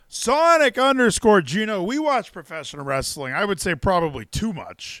Sonic_Geno. We watch professional wrestling. I would say probably too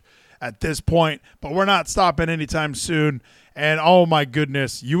much at this point, but we're not stopping anytime soon. And oh my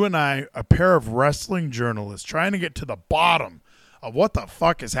goodness, you and I, a pair of wrestling journalists, trying to get to the bottom of what the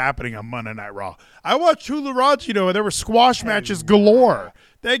fuck is happening on Monday Night Raw. I watched Hulu Raw, Geno, and there were squash matches galore.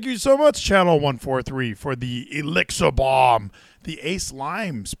 Thank you so much, Channel 143, for the Elixir Bomb, the Ace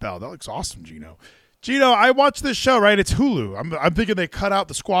Lime spell. That looks awesome, Geno. Geno, I watched this show, right? It's Hulu. I'm thinking they cut out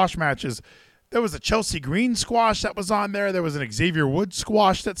the squash matches. There was a Chelsea Green squash that was on there. There was an Xavier Woods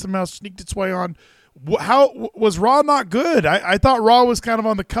squash that somehow sneaked its way on. How was Raw not good? I thought Raw was kind of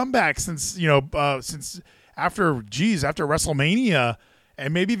on the comeback since after WrestleMania,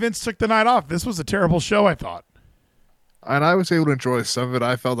 and maybe Vince took the night off. This was a terrible show, I thought. And I was able to enjoy some of it.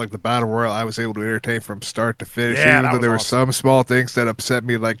 I felt like the Battle Royal I was able to entertain from start to finish, even though there were some small things that upset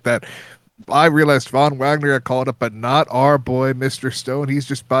me, like that. I realized Von Wagner got called up, but not our boy, Mr. Stone. He's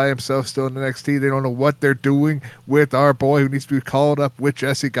just by himself still in NXT. They don't know what they're doing with our boy who needs to be called up with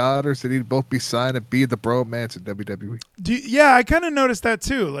Jesse Goddard. They need to both be signed and be the bromance in WWE. Yeah, I kind of noticed that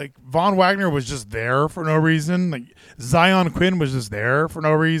too. Like, Von Wagner was just there for no reason. Like, Zion Quinn was just there for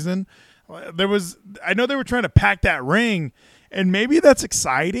no reason. I know they were trying to pack that ring, and maybe that's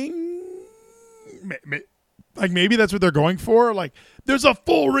exciting. Like, maybe that's what they're going for. Like, there's a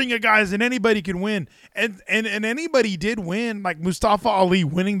full ring of guys and anybody can win. And anybody did win. Like, Mustafa Ali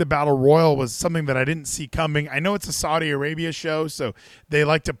winning the Battle Royal was something that I didn't see coming. I know it's a Saudi Arabia show, so they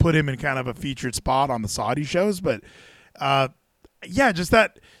like to put him in kind of a featured spot on the Saudi shows. But, just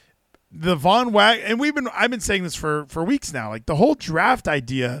that the Von Wagner, and I've been saying this for weeks now. Like, the whole draft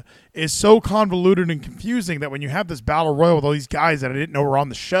idea is so convoluted and confusing that when you have this Battle Royal with all these guys that I didn't know were on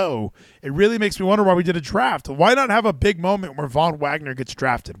the show, it really makes me wonder why we did a draft. Why not have a big moment where Von Wagner gets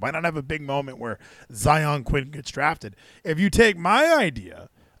drafted? Why not have a big moment where Zion Quinn gets drafted? If you take my idea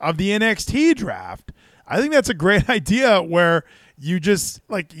of the NXT draft, I think that's a great idea where you just,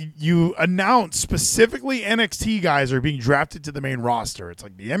 like, you announce specifically NXT guys are being drafted to the main roster. It's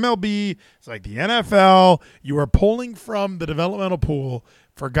like the MLB, it's like the NFL. You are pulling from the developmental pool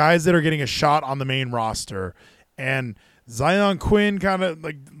for guys that are getting a shot on the main roster. And Zion Quinn kind of,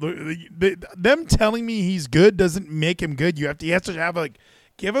 like, them telling me he's good doesn't make him good. He has to have, like,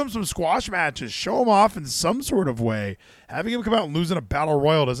 give him some squash matches, show him off in some sort of way. Having him come out and lose in a Battle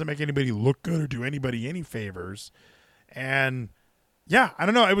Royal doesn't make anybody look good or do anybody any favors. And yeah, I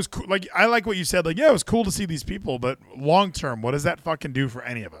don't know. It was cool. Like, I like what you said. Like, yeah, it was cool to see these people, but long term, what does that fucking do for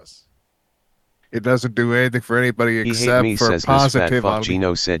any of us? It doesn't do anything for anybody except me, for says positivity. This fat fuck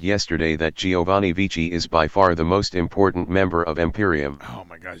Geno said yesterday that Giovanni Vici is by far the most important member of Imperium. Oh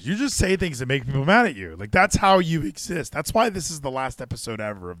my gosh, you just say things that make people mad at you. Like, that's how you exist. That's why this is the last episode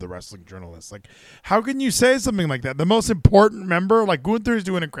ever of the Wrestling Journalist. Like, how can you say something like that? The most important member, like, Gunther is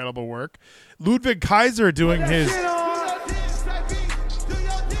doing incredible work. Ludwig Kaiser doing his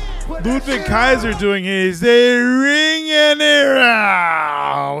ring and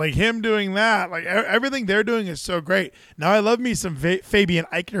around, like him doing that, like everything they're doing is so great. Now I love me some Fabian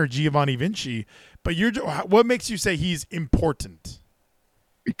Eichner, Giovanni Vinci, but what makes you say he's important?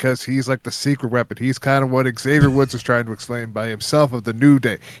 Because he's like the secret weapon. He's kind of what Xavier Woods was trying to explain by himself of the New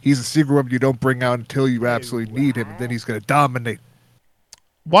Day. He's a secret weapon you don't bring out until you absolutely need him, and then he's going to dominate.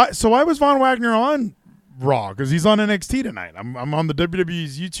 Why was Von Wagner on Raw? Because he's on NXT tonight. I'm on the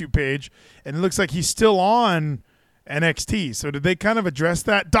WWE's YouTube page, and it looks like he's still on NXT. So did they kind of address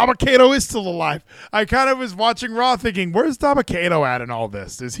that? Dabba-Kato is still alive. I kind of was watching Raw thinking, where's Dabba-Kato at in all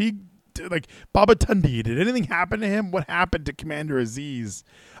this? Is he like Baba Tundi? Did anything happen to him? What happened to Commander Aziz?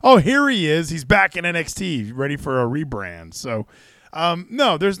 Oh, here he is. He's back in NXT, ready for a rebrand. So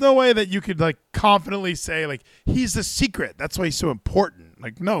no, there's no way that you could, like, confidently say, like, he's the secret. That's why he's so important.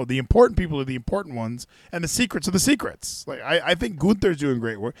 Like, no, the important people are the important ones, and the secrets are the secrets. Like, I think Gunther's doing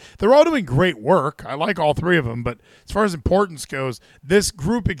great work. They're all doing great work. I like all three of them, but as far as importance goes, this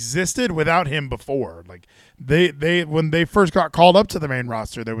group existed without him before. Like, they when they first got called up to the main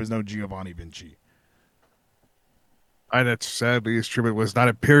roster, there was no Giovanni Vinci. And that sadly is true. It was not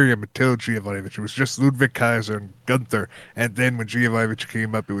Imperium until Giovanni Vinci. It was just Ludwig Kaiser and Gunther. And then when Giovanni Vinci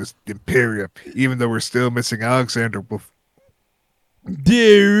came up, it was Imperium. Even though we're still missing Alexander Wolf.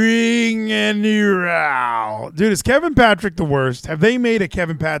 The ring and the row. Dude, is Kevin Patrick the worst? Have they made a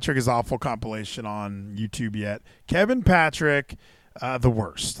Kevin Patrick is awful compilation on YouTube yet? Kevin Patrick, the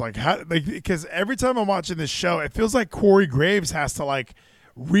worst. Like, how? Like, because every time I'm watching this show, it feels like Corey Graves has to, like,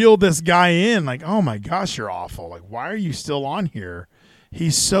 reel this guy in. Like, oh my gosh, you're awful. Like, why are you still on here?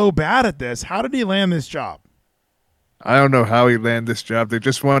 He's so bad at this. How did he land this job? I don't know how he landed this job. They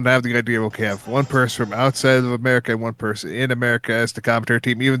just wanted to have the idea of, okay, have one person from outside of America and one person in America as the commentary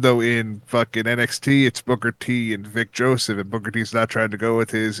team, even though in fucking NXT it's Booker T and Vic Joseph, and Booker T's not trying to go with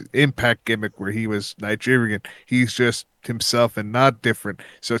his Impact gimmick where he was Nigerian. He's just himself and not different.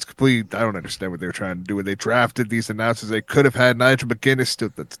 So it's complete. I don't understand what they were trying to do when they drafted these announcers. They could have had Nigel McGuinness. Still,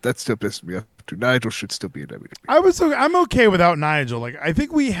 that still pisses me off. Nigel should still be in WWE. I'm okay without Nigel. Like, I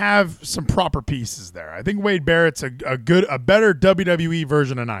think we have some proper pieces there. I think Wade Barrett's a better WWE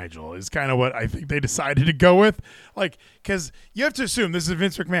version of Nigel is kind of what I think they decided to go with. Like, because you have to assume this is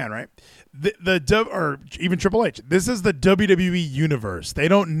Vince McMahon, right? Or even Triple H. This is the WWE universe. They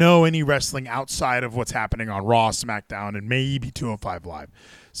don't know any wrestling outside of what's happening on Raw, SmackDown, and maybe 205 Live.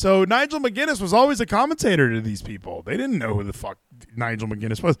 So Nigel McGuinness was always a commentator to these people. They didn't know who the fuck Nigel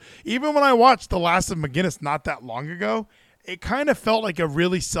McGuinness was. Even when I watched The Last of McGuinness not that long ago, it kind of felt like a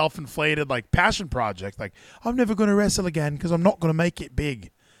really self-inflated like passion project. Like, I'm never going to wrestle again because I'm not going to make it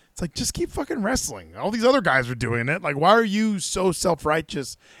big. It's like, just keep fucking wrestling. All these other guys are doing it. Like, why are you so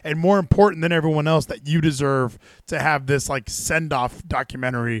self-righteous and more important than everyone else that you deserve to have this like send-off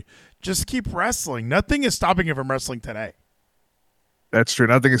documentary? Just keep wrestling. Nothing is stopping you from wrestling today. That's true.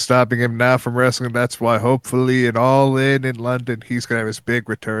 Nothing is stopping him now from wrestling. That's why, hopefully, in All In London, he's gonna have his big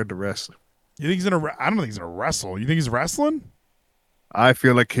return to wrestling. You think he's gonna? I don't think he's gonna wrestle. You think he's wrestling? I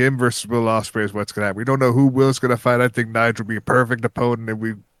feel like him versus Will Ospreay is what's gonna happen. We don't know who Will's gonna fight. I think Nigel will be a perfect opponent,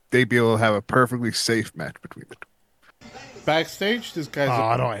 and they'd be able to have a perfectly safe match between the two. Backstage, this guy's.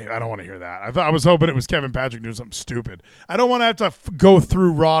 I don't want to hear that. I was hoping it was Kevin Patrick doing something stupid. I don't want to have to go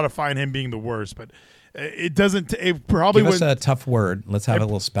through Raw to find him being the worst, but. It doesn't. It probably give us a tough word. Let's have a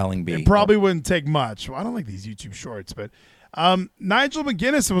little spelling bee. It probably wouldn't take much. Well, I don't like these YouTube shorts, but Nigel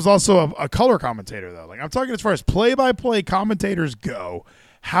McGuinness was also a color commentator, though. Like, I'm talking as far as play-by-play commentators go.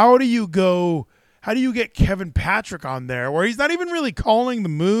 How do you get Kevin Patrick on there where he's not even really calling the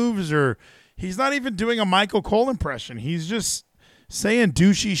moves, or he's not even doing a Michael Cole impression? He's just saying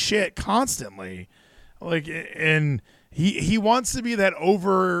douchey shit constantly, like, and he wants to be that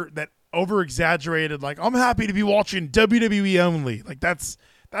over-exaggerated, like, I'm happy to be watching WWE only. Like, that's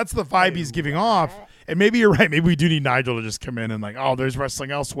the vibe he's giving off. And maybe you're right. Maybe we do need Nigel to just come in and like, oh, there's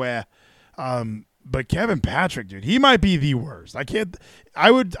wrestling elsewhere. But Kevin Patrick, dude, he might be the worst.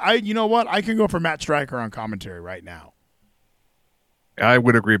 You know what? I can go for Matt Stryker on commentary right now. I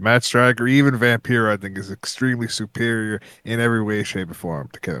would agree. Matt Stryker, even Vampiro, I think, is extremely superior in every way, shape, or form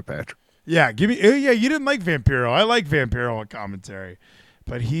to Kevin Patrick. Yeah, you didn't like Vampiro. I like Vampiro on commentary.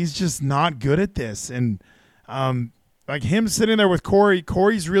 But he's just not good at this. And like him sitting there with Corey,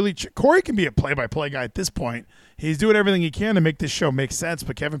 Corey can be a play-by-play guy at this point. He's doing everything he can to make this show make sense.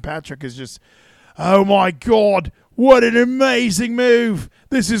 But Kevin Patrick is just, oh my God, what an amazing move.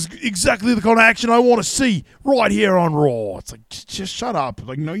 This is exactly the kind of action I want to see right here on Raw. It's like, just shut up.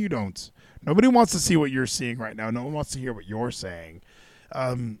 Like, no, you don't. Nobody wants to see what you're seeing right now. No one wants to hear what you're saying.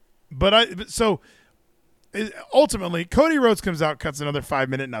 Ultimately, Cody Rhodes comes out, cuts another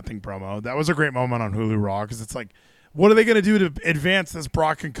 5-minute nothing promo. That was a great moment on Hulu Raw because it's like, what are they going to do to advance this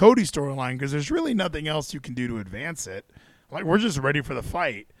Brock and Cody storyline? Because there's really nothing else you can do to advance it. Like, we're just ready for the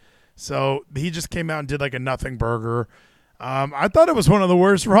fight. So he just came out and did like a nothing burger. I thought it was one of the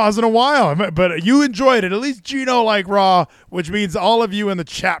worst Raws in a while, but you enjoyed it. At least Geno liked Raw, which means all of you in the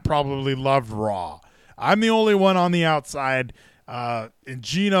chat probably loved Raw. I'm the only one on the outside. And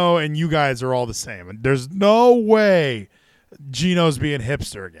Geno and you guys are all the same. And there's no way Geno's being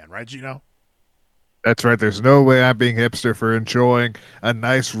hipster again, right, Geno? That's right. There's no way I'm being hipster for enjoying a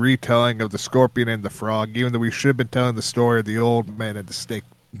nice retelling of the Scorpion and the Frog, even though we should have been telling the story of the old man and the snake.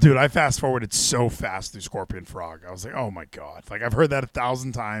 Dude, I fast-forwarded so fast through Scorpion Frog. I was like, oh, my God. Like, I've heard that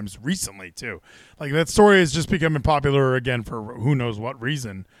 1,000 times recently, too. Like, that story is just becoming popular again for who knows what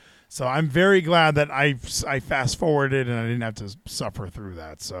reason. So I'm very glad that I fast-forwarded and I didn't have to suffer through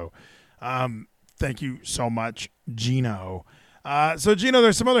that. So thank you so much, Geno. So, Geno,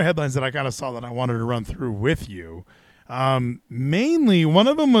 there's some other headlines that I kind of saw that I wanted to run through with you. Mainly, one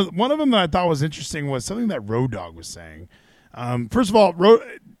of them that I thought was interesting was something that Road Dogg was saying. First of all,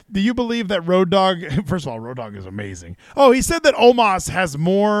 do you believe that Road Dogg? First of all, Road Dogg is amazing. Oh, he said that Omos has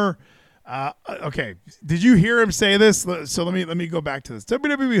more. Okay, did you hear him say this? So let me go back to this.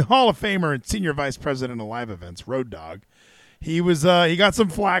 WWE Hall of Famer and Senior Vice President of Live Events, Road Dogg. He got some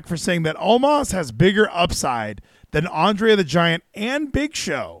flack for saying that Omos has bigger upside than Andre the Giant and Big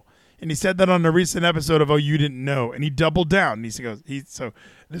Show. And he said that on a recent episode of Oh You Didn't Know, and he doubled down. And so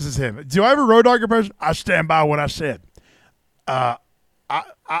this is him. Do I have a Road Dogg impression? I stand by what I said.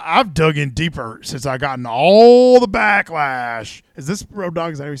 I've dug in deeper since I gotten all the backlash. Is this Road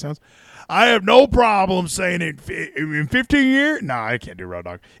Dogg? Is that how he sounds? I have no problem saying it in 15 years. No, I can't do Road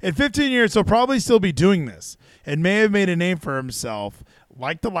Dogg. In 15 years, he'll probably still be doing this and may have made a name for himself,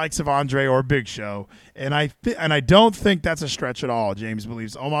 like the likes of Andre or Big Show. And I don't think that's a stretch at all. James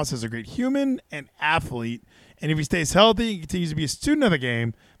believes Omos is a great human and athlete, and if he stays healthy and continues to be a student of the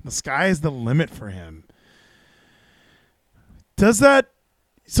game, the sky is the limit for him. Does that?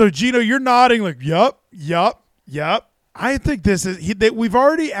 So Geno, you're nodding like, yup. I think this is haven't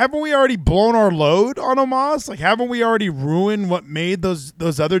we already blown our load on Omos? Like, haven't we already ruined what made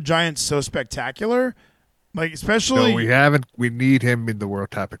those other giants so spectacular? Like, especially... No, we haven't. We need him in the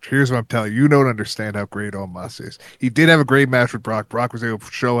world topic. Here's what I'm telling you. You don't understand how great Omos is. He did have a great match with Brock. Brock was able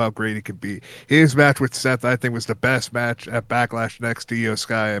to show how great he could be. His match with Seth, I think, was the best match at Backlash next to Io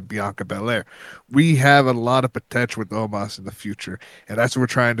Sky and Bianca Belair. We have a lot of potential with Omos in the future, and that's what we're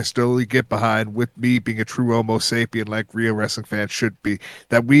trying to slowly get behind, with me being a true Homo sapien like real wrestling fans should be,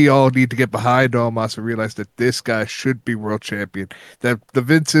 that we all need to get behind Omos and realize that this guy should be world champion, that the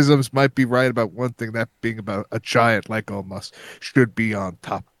Vince-isms might be right about one thing, that being about a giant like Omos should be on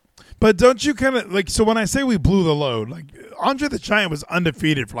top. But don't you kind of like, so when I say we blew the load, like Andre the Giant was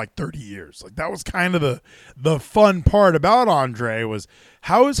undefeated for like 30 years. Like, that was kind of the fun part about Andre, was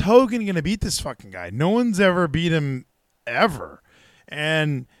how is Hogan going to beat this fucking guy? No one's ever beat him ever.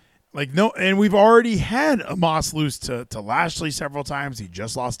 And like, no, and we've already had Omos lose to Lashley several times. He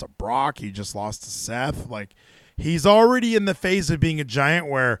just lost to Brock. He just lost to Seth. Like, he's already in the phase of being a giant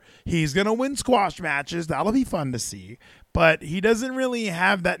where he's going to win squash matches. That'll be fun to see. But he doesn't really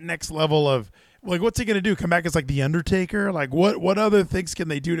have that next level of, like, what's he going to do? Come back as like the Undertaker? Like, what other things can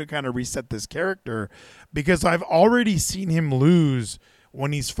they do to kind of reset this character? Because I've already seen him lose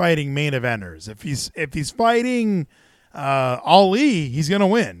when he's fighting main eventers. If he's fighting Ali, he's going to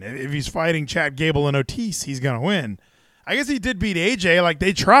win. If he's fighting Chad Gable and Otis, he's going to win. I guess he did beat AJ. Like,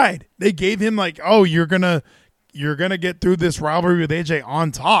 they tried. They gave him like, oh, you're going to get through this rivalry with AJ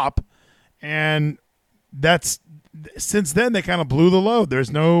on top. And that's, since then, they kind of blew the load.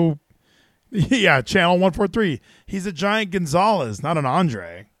 There's no, Channel 143. He's a giant Gonzalez, not an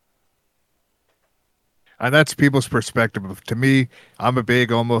Andre. And that's people's perspective. To me, I'm a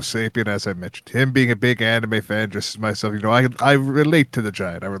big Homo sapien, as I mentioned. Him being a big anime fan, just as myself, I relate to the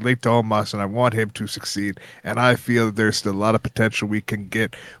giant. I relate to Omos, and I want him to succeed. And I feel that there's still a lot of potential we can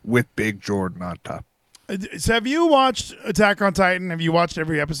get with Big Jordan on top. So have you watched Attack on Titan? Have you watched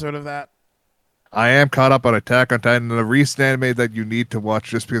every episode of that? I am caught up on Attack on Titan, and the recent anime that you need to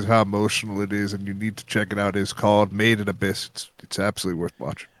watch just because of how emotional it is, and you need to check it out, is called Made in Abyss. It's absolutely worth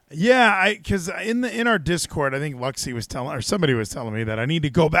watching. Yeah, because in our Discord, I think Luxie was telling, or somebody was telling me that I need to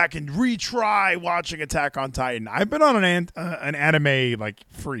go back and retry watching Attack on Titan. I've been on an anime like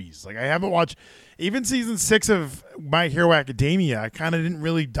freeze. Like, I haven't watched even season 6 of My Hero Academia. I kind of didn't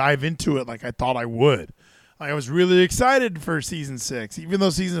really dive into it like I thought I would. I was really excited for season 6, even though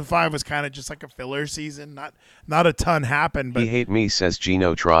season 5 was kind of just like a filler season. Not a ton happened. But He hate me, says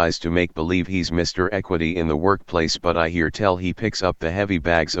Geno tries to make believe he's Mr. Equity in the workplace, but I hear tell he picks up the heavy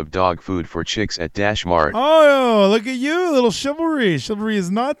bags of dog food for chicks at Dash Mart. Oh, look at you, little chivalry. Chivalry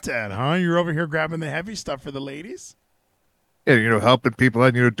is not dead, huh? You're over here grabbing the heavy stuff for the ladies. Yeah, helping people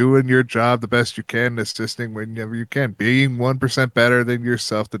and, doing your job the best you can, assisting whenever you can, being 1% better than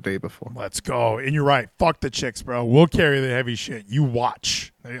yourself the day before. Let's go. And you're right. Fuck the chicks, bro. We'll carry the heavy shit. You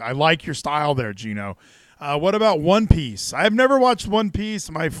watch. I like your style there, Geno. What about One Piece? I've never watched One Piece.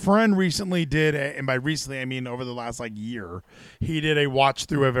 My friend recently did, and by recently I mean over the last year, he did a watch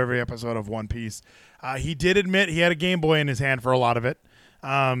through of every episode of One Piece. He did admit he had a Game Boy in his hand for a lot of it.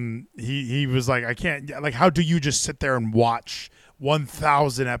 He was like, I can't, like, how do you just sit there and watch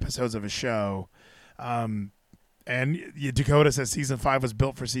 1,000 episodes of a show? And Dakota says season 5 was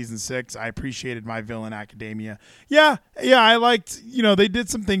built for season 6. I appreciated My Villain Academia. Yeah, I liked, they did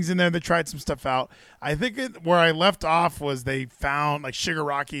some things in there. They tried some stuff out. I think where I left off was they found like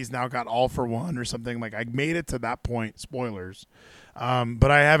Shigaraki's now got All for One or something. Like, I made it to that point, spoilers.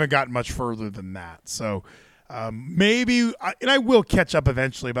 But I haven't gotten much further than that. So, maybe, and I will catch up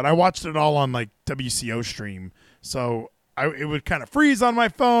eventually, but I watched it all on like WCO stream. So it would kind of freeze on my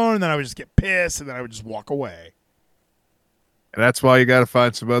phone, and then I would just get pissed, and then I would just walk away. And that's why you got to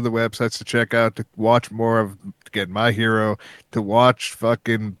find some other websites to check out, to watch more of, again, My Hero, to watch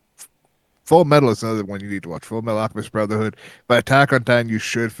fucking Full Metal is another one you need to watch. Full Metal Alchemist Brotherhood. But Attack on Titan you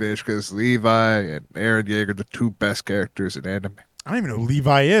should finish, because Levi and Eren Yeager are the 2 best characters in anime. I don't even know who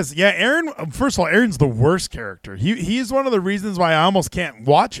Levi is. Yeah, Eren, first of all, Eren's the worst character. He's one of the reasons why I almost can't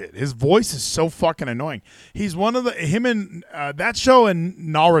watch it. His voice is so fucking annoying. He's one of him and that show and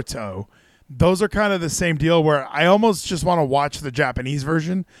Naruto, those are kind of the same deal where I almost just want to watch the Japanese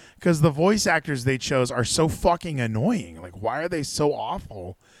version because the voice actors they chose are so fucking annoying. Like, why are they so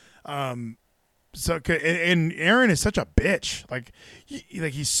awful? And Aaron is such a bitch. Like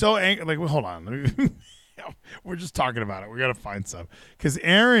he's so angry. Like, well, hold on. We're just talking about it. We got to find some because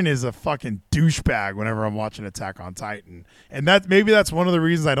Aaron is a fucking douchebag whenever I'm watching Attack on Titan. And that's one of the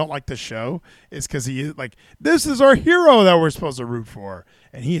reasons I don't like the show is because he is like, this is our hero that we're supposed to root for.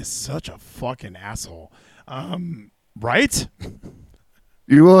 And he is such a fucking asshole. Right?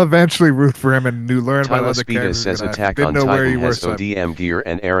 You will eventually root for him and you learn about Tyla other Spida characters. says Attack on Titan has ODM gear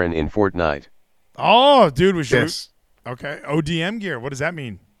and Aaron in Fortnite. Oh, dude, we should. Yes. Okay. ODM gear. What does that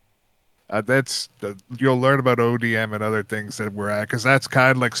mean? You'll learn about ODM and other things that we're at because that's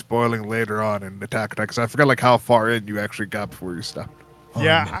kind of like spoiling later on in Attack on Titan. Because I forgot like how far in you actually got before you stopped.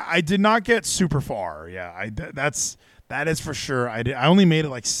 Yeah, I did not get super far. Yeah, that is for sure. I only made it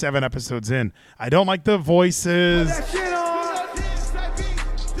like 7 episodes in. I don't like the voices.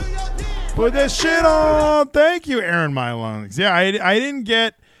 Put that shit on. Thank you, Aaron My Lungs. Yeah, I didn't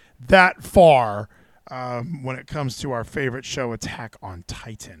get that far when it comes to our favorite show, Attack on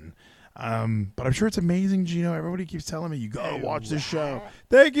Titan. But I'm sure it's amazing, Gino. Everybody keeps telling me you gotta watch this show.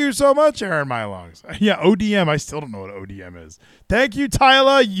 Thank you so much, Aaron My Lungs. Yeah, ODM. I still don't know what ODM is. Thank you,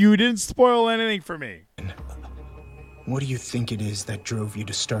 Tyla. You didn't spoil anything for me. What do you think it is that drove you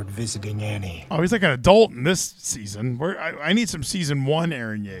to start visiting Annie? Oh, he's like an adult in this season. I need some season 1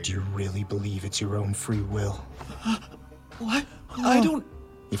 Aaron Yeager. Do you really believe it's your own free will? What? I don't...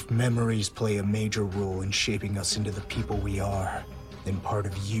 If memories play a major role in shaping us into the people we are, then part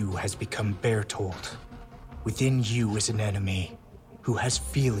of you has become Bertolt. Within you is an enemy who has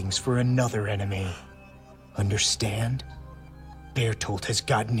feelings for another enemy. Understand? Bertolt has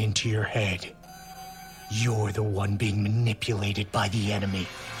gotten into your head. You're the one being manipulated by the enemy.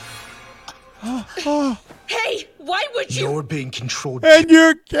 Hey, why would you? You're being controlled. And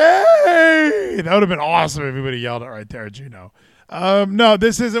you're gay! That would have been awesome if everybody yelled it right there, Gino. No,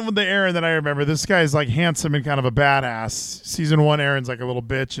 this isn't the Aaron that I remember. This guy's like handsome and kind of a badass. Season 1, Aaron's like a little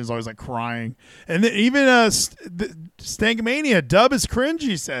bitch and is always like crying. And then even Stankmania, dub is cringe,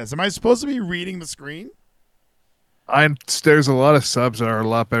 he says. Am I supposed to be reading the screen? There's a lot of subs that are a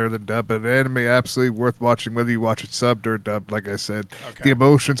lot better than dub, but anime absolutely worth watching whether you watch it subbed or dubbed. Like I said, The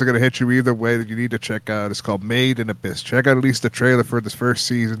emotions are going to hit you either way that you need to check out. It's called Made in Abyss. Check out at least the trailer for this first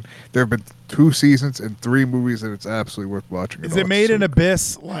season. There have been 2 seasons and 3 movies, and it's absolutely worth watching. Is it Made in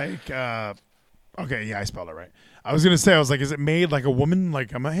Abyss like? Okay, yeah, I spelled it right. I was gonna say, is it made like a woman?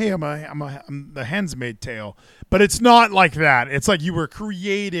 Like I'm the Handmaid's Tale, but it's not like that. It's like you were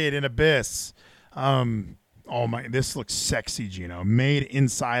created in Abyss. Oh my! This looks sexy, Gino. Made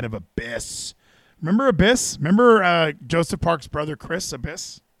inside of Abyss. Remember Abyss? Remember Joseph Park's brother Chris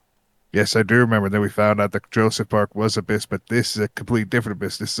Abyss? Yes, I do remember. Then we found out that Joseph Park was Abyss, but this is a complete different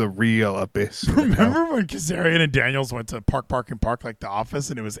Abyss. This is a real Abyss. Remember when Kazarian and Daniels went to Park like The Office,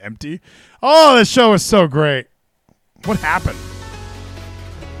 and it was empty? Oh, this show was so great. What happened?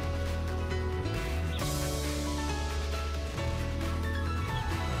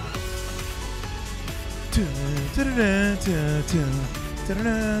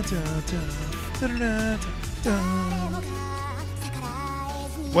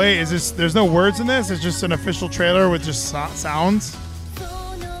 Wait, is this? There's no words in this? It's just an official trailer with just sounds?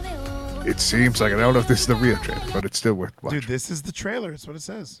 It seems like it. I don't know if this is the real trailer, but it's still worth watching. Dude, this is the trailer. That's what it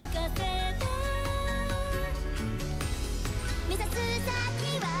says.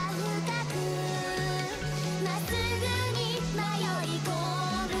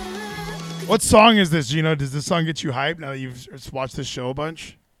 What song is this, Gino? Does this song get you hyped now that you've watched this show a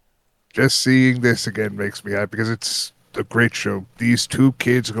bunch? Just seeing this again makes me hyped because it's a great show. These 2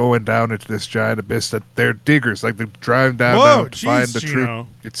 kids going down into this giant abyss that they're diggers, like they're driving down to find the truth.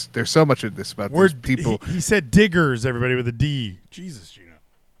 There's so much in this about these people. He said diggers, everybody, with a D. Jesus, Gino.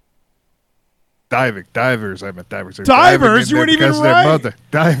 Divers. I meant divers. Divers? You weren't even right. Their mother.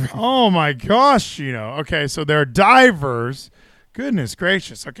 Diving. Oh my gosh, Gino. Okay, so they're divers. Goodness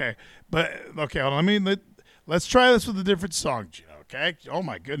gracious. Okay, hold on. Let's try this with a different song, Gino. Okay. Oh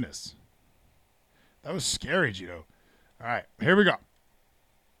my goodness. That was scary, Gino. All right, here we go.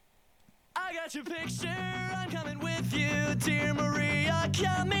 I got your picture, I'm coming with you, dear Maria,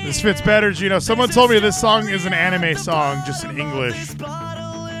 this fits better, Gino. Someone told me this song is an anime song, just in English. And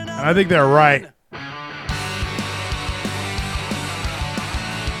I think they're right.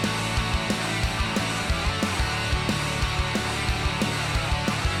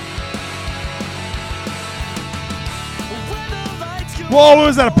 Whoa, what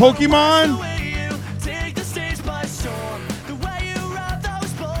was that, a Pokemon?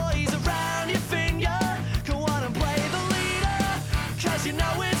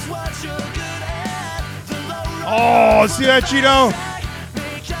 Oh, see that, Geno?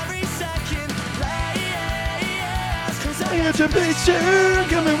 I got your picture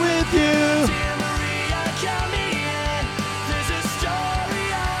coming with you.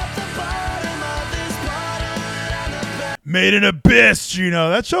 Made in Abyss, Geno.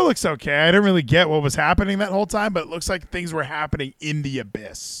 That show looks okay. I didn't really get what was happening that whole time, but it looks like things were happening in the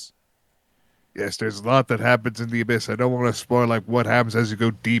Abyss. Yes, there's a lot that happens in the Abyss. I don't want to spoil like what happens as you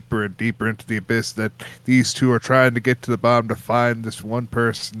go deeper and deeper into the Abyss. That these two are trying to get to the bottom to find this one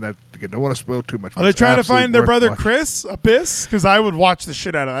person. That I don't want to spoil too much. Are they trying to find their brother Chris Abyss? Because I would watch the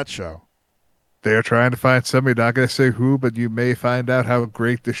shit out of that show. They're trying to find somebody. Not going to say who, but you may find out how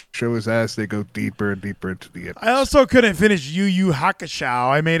great this show is as they go deeper and deeper into the Abyss. I also couldn't finish Yu Yu Hakusho.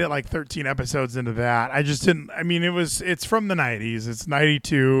 I made it like 13 episodes into that. I just didn't. I mean, it's from the 90s. It's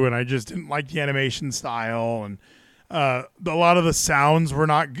 92, and I just didn't like the animation style, and a lot of the sounds were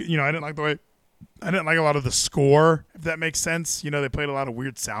not. I didn't like a lot of the score, if that makes sense. They played a lot of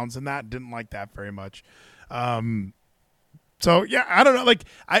weird sounds in that. Didn't like that very much. So yeah, I don't know. Like,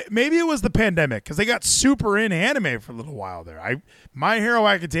 maybe it was the pandemic because they got super in anime for a little while there. My Hero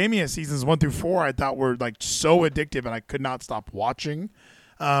Academia seasons 1 through 4 I thought were like so addictive, and I could not stop watching.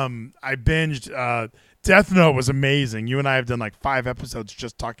 I binged. Deathnote was amazing. You and I have done like 5 episodes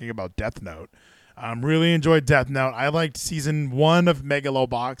just talking about Deathnote. Really enjoyed Deathnote. I liked season 1 of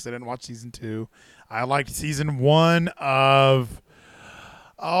Megalobox. I didn't watch season 2. I liked season 1 of.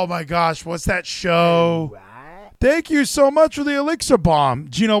 Oh my gosh, what's that show? Thank you so much for the elixir bomb.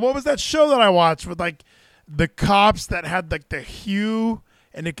 Geno, what was that show that I watched with like the cops that had like the hue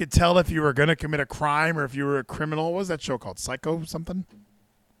and it could tell if you were going to commit a crime or if you were a criminal? What was that show called? Psycho something?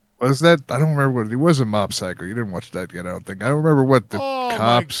 Was that? I don't remember what it was. A Mob Psycho. You didn't watch that yet, I don't think. I don't remember what the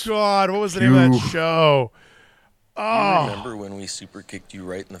cops. Oh my God. What was the name of that show? Oh. You remember when we super kicked you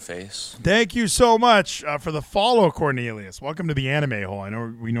right in the face? Thank you so much for the follow, Cornelius. Welcome to the anime hole. I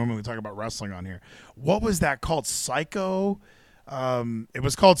know we normally talk about wrestling on here. What was that called? Psycho? It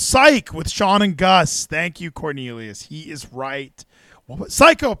was called Psych with Sean and Gus. Thank you, Cornelius. He is right.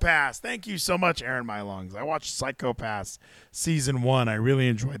 Psychopaths. Thank you so much, Aaron My Lungs. I watched Psychopaths season 1. I really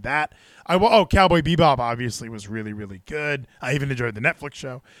enjoyed that. Cowboy Bebop obviously was really, really good. I even enjoyed the Netflix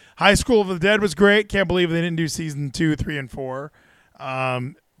show. High School of the Dead was great. Can't believe they didn't do season 2, 3, and 4.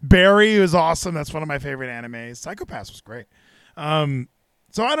 Barry was awesome. That's one of my favorite animes. Psychopaths was great.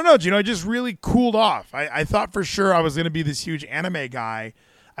 So I don't know, Geno. I just really cooled off. I thought for sure I was going to be this huge anime guy.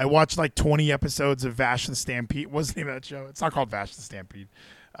 I watched like 20 episodes of Vash the Stampede. What's the name of that show? It's not called Vash the Stampede.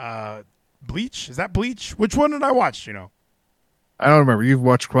 Bleach? Is that Bleach? Which one did I watch, Geno? I don't remember. You've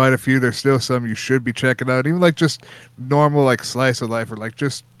watched quite a few. There's still some you should be checking out. Even like just normal like slice of life or like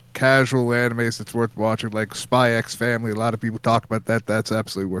just casual animes that's worth watching. Like Spy X Family. A lot of people talk about that. That's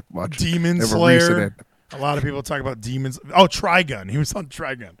absolutely worth watching. Demon Slayer. A lot of people talk about Demons. Oh, Trigun. He was on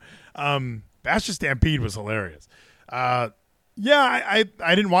Trigun. Vash the Stampede was hilarious. Yeah,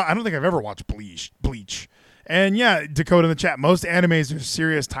 I didn't watch. I don't think I've ever watched Bleach. And yeah, Dakota in the chat. Most animes are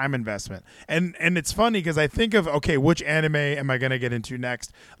serious time investment, and it's funny because I think of which anime am I gonna get into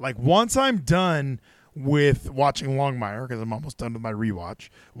next? Like once I'm done with watching Longmire because I'm almost done with my rewatch.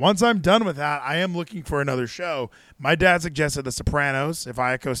 Once I'm done with that, I am looking for another show. My dad suggested The Sopranos. If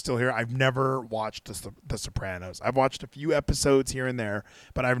Ayako's still here, I've never watched The Sopranos. I've watched a few episodes here and there,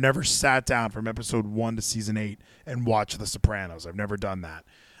 but I've never sat down from episode 1 to season 8 and watched The Sopranos. I've never done that.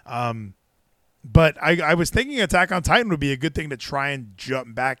 But I was thinking Attack on Titan would be a good thing to try and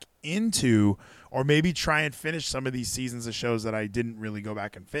jump back into, or maybe try and finish some of these seasons of shows that I didn't really go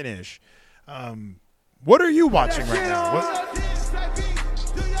back and finish. What are you watching right now?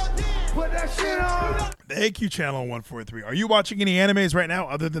 Thank you, Channel 143. Are you watching any animes right now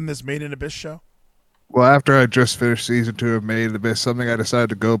other than this Made in Abyss show? Well, after I just finished season 2 of Made in Abyss, something I decided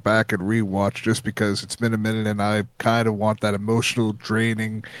to go back and rewatch just because it's been a minute and I kind of want that emotional,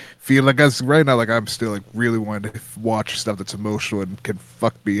 draining feel. Like right now, like I'm still like really wanting to watch stuff that's emotional and can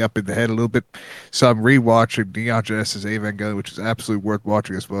fuck me up in the head a little bit. So I'm rewatching Neon Genesis Evangelion, which is absolutely worth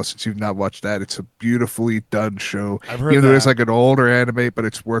watching as well. Since you've not watched that, it's a beautifully done show. I've heard Even though that. it's like an older anime, but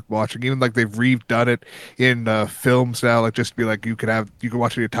it's worth watching. Even like they've redone it in films now. Like just be like you can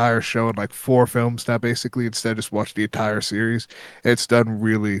watch the entire show in like 4 films now. Basically, instead just watch the entire series. It's done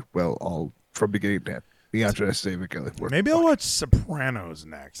really well all from beginning to end. Neon Genesis Evangelion. Maybe I'll watch Sopranos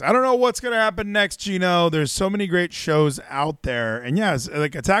next. I don't know what's going to happen next, Geno. There's so many great shows out there. And yes,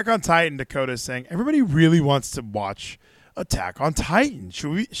 like Attack on Titan, Dakota is saying, everybody really wants to watch Attack on Titan.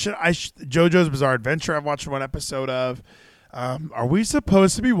 JoJo's Bizarre Adventure I've watched 1 episode of. Are we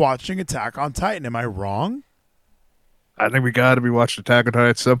supposed to be watching Attack on Titan? Am I wrong? I think we got to be watching Attack on Titan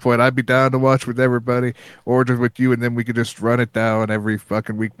at some point. I'd be down to watch with everybody or just with you, and then we could just run it down every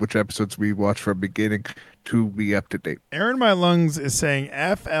fucking week, which episodes we watch from beginning to be up to date. Aaron My Lungs is saying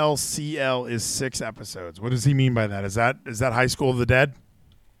FLCL is 6 episodes. What does he mean by that? Is that High School of the Dead?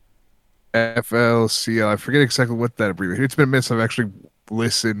 FLCL. I forget exactly what that abbreviation. It's been a minute since I've actually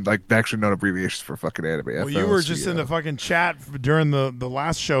listened, like actually known abbreviations for fucking anime. Well, you were just in the fucking chat during the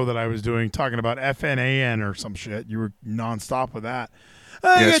last show that I was doing, talking about FNAN or some shit. You were nonstop with that.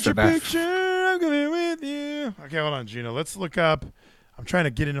 I got your picture. I'm coming with you. Okay, hold on, Gino. Let's look up. I'm trying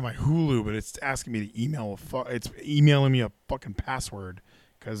to get into my Hulu, but it's asking me to email it's emailing me a fucking password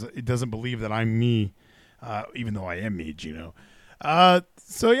because it doesn't believe that I'm me, even though I am me, Gino.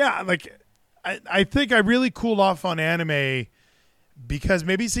 So yeah, like I think I really cooled off on anime because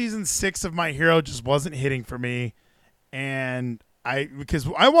maybe season 6 of My Hero just wasn't hitting for me, and because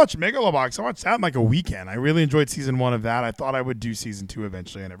I watched Megalobox, I watched that in like a weekend. I really enjoyed season 1 of that. I thought I would do season 2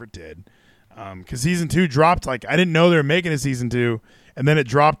 eventually. I never did, because season 2 dropped like I didn't know they were making a season 2, and then it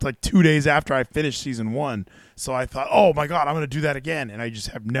dropped like 2 days after I finished season 1. So I thought, oh my god, I'm gonna do that again, and I just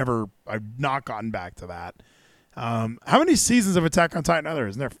I've not gotten back to that. How many seasons of Attack on Titan are there?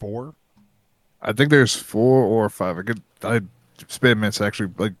 Isn't there 4? I think there's 4 or 5. I spend minutes to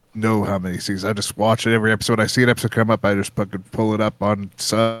actually like know how many seasons. I just watch it every episode. I see an episode come up, I just fucking pull it up on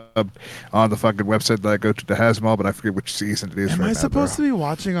sub on the fucking website that I go to has them all, but I forget which season it is. Am I supposed to be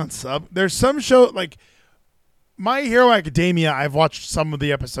watching on sub? There's some show like My Hero Academia. I've watched some of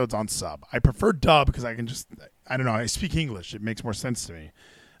the episodes on sub. I prefer dub because I don't know. I speak English. It makes more sense to me.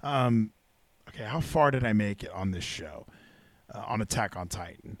 Okay, how far did I make it on this show? On Attack on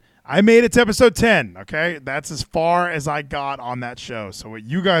Titan. I made it to episode 10, okay? That's as far as I got on that show. So what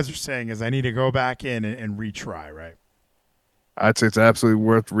you guys are saying is I need to go back in and retry, right? I'd say it's absolutely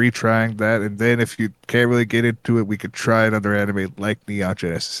worth retrying that, and then if you can't really get into it, we could try another anime like Neon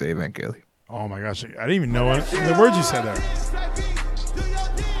Genesis Evangelion. Oh my gosh, I didn't even know the words you said there.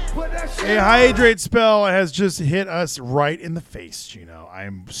 A hydrate spell has just hit us right in the face, Gino. I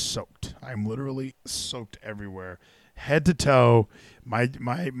am soaked. I'm literally soaked everywhere. Head to toe.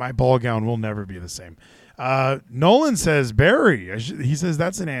 My ball gown will never be the same. Nolan says Barry. He says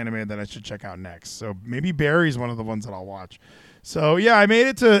that's an anime that I should check out next. So maybe Barry's one of the ones that I'll watch. So yeah, I made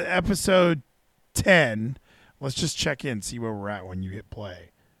it to episode 10. Let's just check in, see where we're at when you hit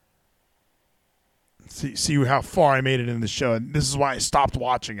play. See how far I made it in the show. And this is why I stopped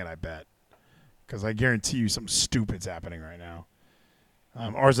watching it, I bet. Because I guarantee you something stupid's happening right now.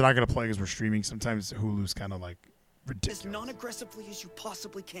 Or is it not going to play because we're streaming? Sometimes Hulu's kind of like ridiculous. As non-aggressively as you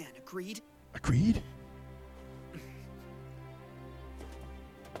possibly can. Agreed? Agreed?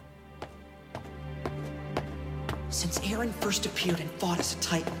 Since Aaron first appeared and fought as a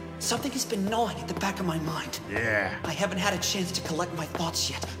Titan, something has been gnawing at the back of my mind. Yeah. I haven't had a chance to collect my thoughts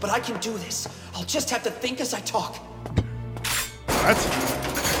yet, but I can do this. I'll just have to think as I talk. What?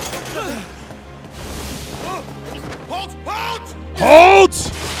 Halt! Halt! Halt!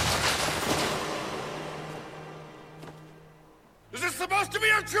 Is this supposed to be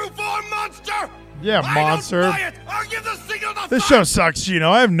a true form, monster? Yeah, monster. I don't buy it. I'll give the signal to This fire. show sucks, Gino.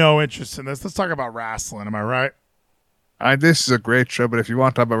 I have no interest in this. Let's talk about wrestling. Am I right? This is a great show, but if you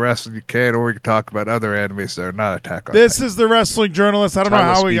want to talk about wrestling, you can, or we can talk about other animes that are not Attack on This Titan. is the wrestling journalist. I don't know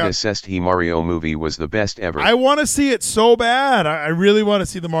Tyla how we Spida got. says he Mario movie was the best ever. I want to see it so bad. I really want to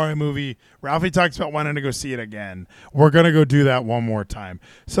see the Mario movie. Ralphie talks about wanting to go see it again. We're going to go do that one more time.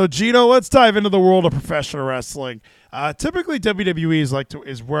 So, Gino, let's dive into the world of professional wrestling. Typically, WWE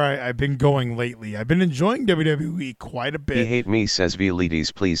is where I've been going lately. I've been enjoying WWE quite a bit. He hate me, says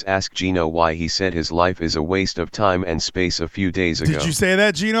Vleeties. Please ask Gino why he said his life is a waste of time and space a few days ago. Did you say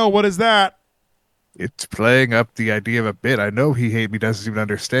that, Gino? What is that? It's playing up the idea of a bit. I know he hate me doesn't even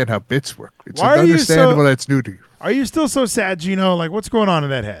understand how bits work. It's Why are you understandable that's new to you. Are you still so sad, Gino? Like, what's going on in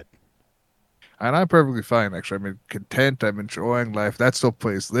that head? And I'm perfectly fine, actually. I'm content. I'm enjoying life. That still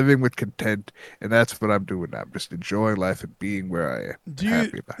plays. Living with content, and that's what I'm doing now. I'm just enjoying life and being where I am.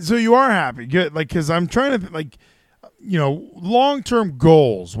 Happy about it. So you are happy. Good. Like, because I'm trying to, like, long-term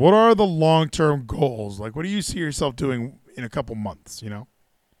goals. What are the long-term goals? Like, what do you see yourself doing in a couple months,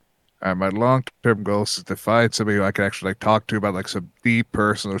 My long-term goal is to find somebody who I can actually talk to about some deep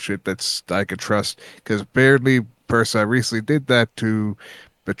personal shit that's I can trust. Because apparently, I recently did that to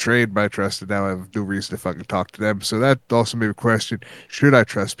betrayed my trust, and now I have no reason to fucking talk to them. So that also made me question: should I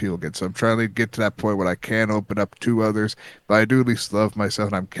trust people again? So I'm trying to get to that point where I can open up to others, but I do at least love myself,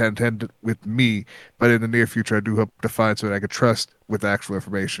 and I'm content with me. But in the near future, I do hope to find someone I can trust with actual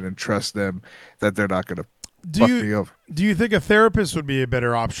information and trust them that they're not going to Do you think a therapist would be a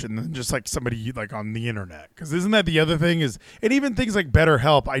better option than just like somebody like on the internet? Because isn't that the other thing is, and even things like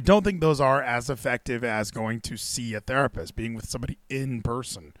BetterHelp, I don't think those are as effective as going to see a therapist, being with somebody in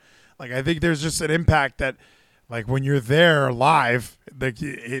person. Like I think there's just an impact that like when you're there live, like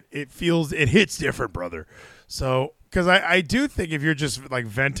it hits different, brother. So because I do think if you're just like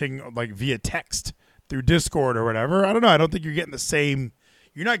venting like via text through Discord or whatever, I don't know. I don't think you're getting the same.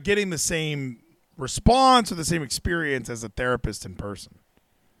 You're not getting the same response or the same experience as a therapist in person.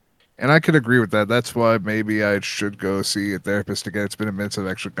 And I could agree with that. That's why maybe I should go see a therapist again. It's been a minute since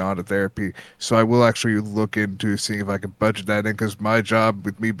I've actually gone to therapy. So I will actually look into seeing if I can budget that in, because my job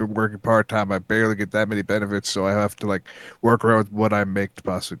with me working part-time, I barely get that many benefits. So I have to like work around with what I make to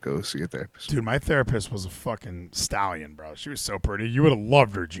possibly go see a therapist. Dude, my therapist was a fucking stallion, bro. She was so pretty. You would have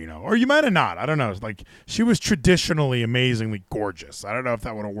loved her, Geno. Or you might have not. I don't know. Like she was traditionally amazingly gorgeous. I don't know if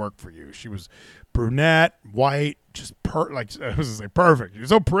that would have worked for you. She was brunette, white, just it was just like perfect. You're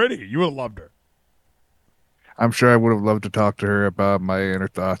so pretty. You would have loved her. I'm sure I would have loved to talk to her about my inner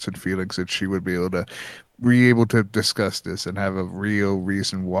thoughts and feelings, and she would be able to discuss this and have a real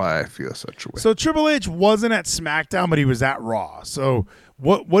reason why I feel such a way. So Triple H wasn't at SmackDown, but he was at Raw. So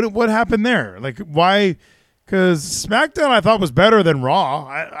what happened there? Like why? Because SmackDown I thought was better than Raw.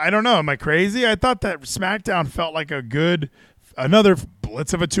 I don't know. Am I crazy? I thought that SmackDown felt like another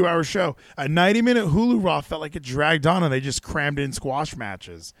blitz of a 2-hour show. A 90-minute Hulu Raw felt like it dragged on and they just crammed in squash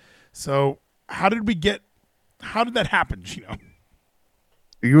matches. So how did that happen, Geno?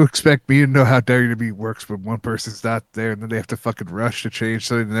 You expect me to know how WWE works when one person's not there and then they have to fucking rush to change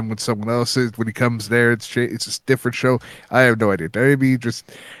something, and then when someone else is, when he comes there, it's a different show. I have no idea. WWE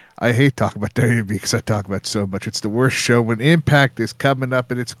I hate talking about WWE because I talk about it so much. It's the worst show when Impact is coming up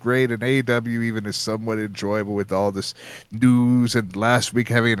and it's great, and AEW even is somewhat enjoyable with all this news, and last week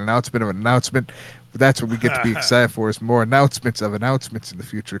having an announcement of an announcement. That's what we get to be excited for, is more announcements of announcements in the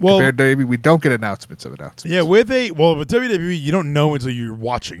future. Well, compared to WWE, we don't get announcements of announcements. Yeah, with WWE, you don't know until you're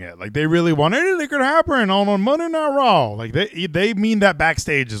watching it. Like they really want anything could happen on Monday Night Raw. Like they mean that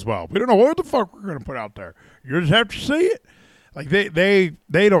backstage as well. We don't know what the fuck we're gonna put out there. You just have to see it. Like they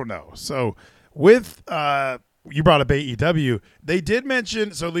don't know. So with you brought up AEW, they did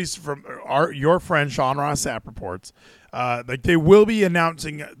mention, so at least from your friend Sean Ross Sapp reports, like they will be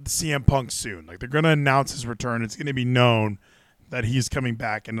announcing CM Punk soon. Like they're going to announce his return. It's going to be known that he's coming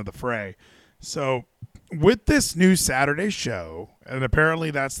back into the fray. So with this new Saturday show, and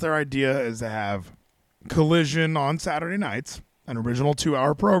apparently that's their idea, is to have Collision on Saturday nights, an original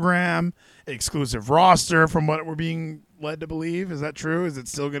 2-hour program, exclusive roster from what we're being led to believe. Is that true? Is it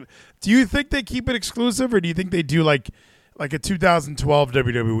still good? Do you think they keep it exclusive, or do you think they do like a 2012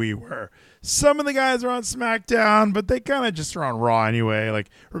 WWE where some of the guys are on SmackDown, but they kind of just are on Raw anyway?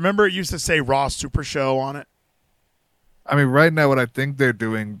 Like, remember it used to say Raw Super Show on it? I mean, right now, what I think they're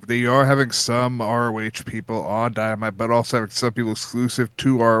doing, they are having some ROH people on Dynamite, but also having some people exclusive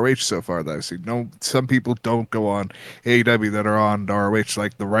to ROH so far that I've seen. No, some people don't go on AEW that are on ROH,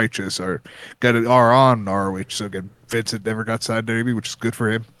 like the Righteous are on ROH. So again, Vincent never got signed to AEW, which is good for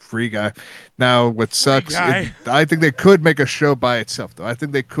him. Free guy. Now, what sucks, I think they could make a show by itself, though. I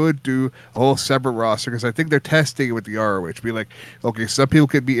think they could do a whole separate roster, because I think they're testing it with the ROH. Be like, okay, some people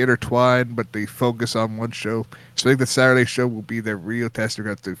can be intertwined, but they focus on one show. So I think the Saturday show will be their real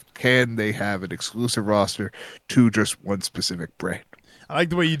tester. Can they have an exclusive roster to just one specific brand? I like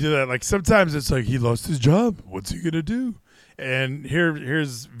the way you do that. Like sometimes it's like he lost his job. What's he gonna do? And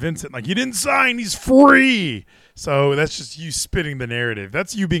here's Vincent. Like he didn't sign. He's free. So that's just you spitting the narrative.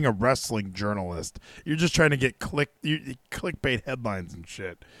 That's you being a wrestling journalist. You're just trying to get clickbait headlines and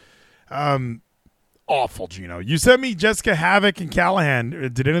shit. Awful, Geno. You sent me Jessica Havoc and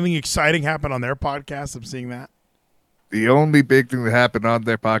Callahan. Did anything exciting happen on their podcast? I'm seeing that. The only big thing that happened on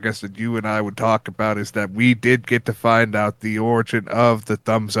their podcast that you and I would talk about is that we did get to find out the origin of the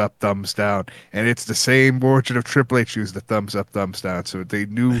thumbs up, thumbs down. And it's the same origin of Triple H used the thumbs up, thumbs down. So they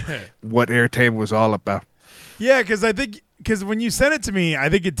knew what entertainment was all about. Yeah, because when you sent it to me, I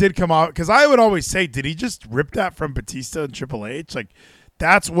think it did come out. Because I would always say, did he just rip that from Batista and Triple H? Like,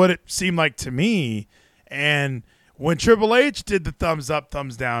 that's what it seemed like to me. And when Triple H did the thumbs up,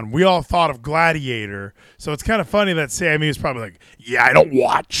 thumbs down, we all thought of Gladiator. So it's kind of funny that Sammy was probably like, yeah, I don't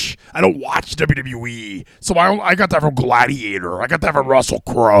watch WWE. So I got that from Gladiator. I got that from Russell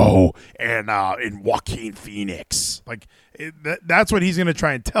Crowe and Joaquin Phoenix. Like, that's what he's going to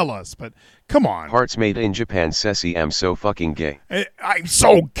try and tell us. But come on. Parts made in Japan, Ceci, I'm so fucking gay. I'm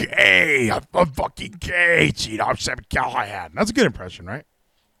so gay. I'm fucking gay. Gene, I'm Sam Callahan. That's a good impression, right?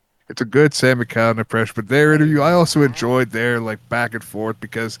 It's a good Sammy Callan impression, but their interview, I also enjoyed their like back and forth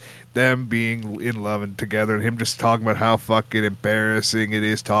because them being in love and together, and him just talking about how fucking embarrassing it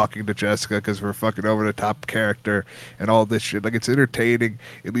is talking to Jessica because we're fucking over the top character and all this shit. Like, it's entertaining,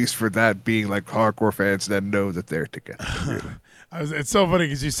 at least for that being like hardcore fans that know that they're together. Really. It's so funny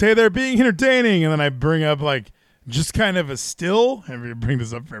because you say they're being entertaining, and then I bring up like just kind of a still, and we bring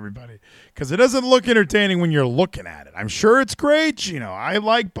this up for everybody because it doesn't look entertaining when you're looking at it. I'm sure it's great. You know, I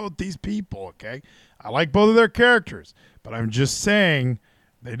like both these people. Okay. I like both of their characters, but I'm just saying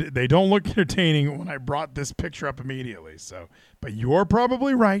they don't look entertaining when I brought this picture up immediately. So, but you're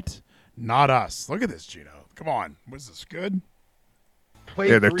probably right. Not us. Look at this, Geno. Come on. Was this good?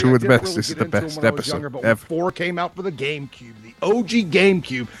 Yeah, they're two of the best. This is the best episode ever. 4 came out for the GameCube. The OG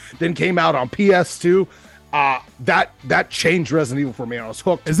GameCube then came out on PS2. That changed Resident Evil for me. I was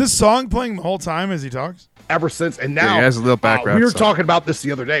hooked. Is this song playing the whole time as he talks? Ever since, and now yeah, he has a little background. We were talking about this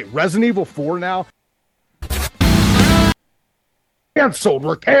the other day. Resident Evil 4 now canceled.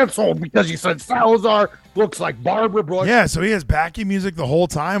 We're canceled because you said Salazar looks like Barbara Bush. Yeah, so he has backing music the whole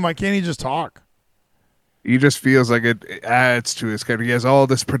time. Why can't he just talk? He just feels like it adds to his character. He has all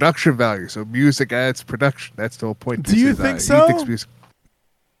this production value, so music adds production. That's the whole point. Do you think so? He thinks music.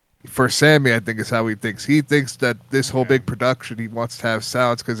 For Sammy, I think is how he thinks. He thinks that this whole big production, he wants to have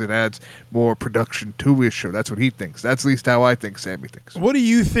sounds because it adds more production to his show. That's what he thinks. That's at least how I think Sammy thinks. What do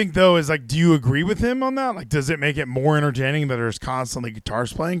you think, though, is like, do you agree with him on that? Like, does it make it more entertaining that there's constantly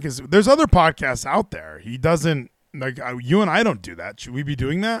guitars playing? Because there's other podcasts out there. He doesn't, like, you and I don't do that. Should we be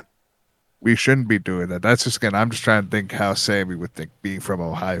doing that? We shouldn't be doing that. That's just I'm just trying to think how Sammy would think being from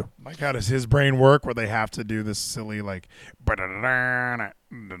Ohio. Like, how does his brain work where they have to do this silly, like,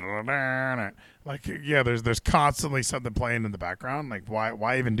 yeah, there's constantly something playing in the background. Like,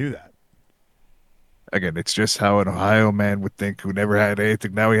 why even do that? Again, it's just how an Ohio man would think who never had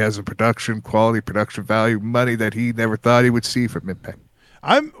anything. Now he has a quality production value, money that he never thought he would see from Impact.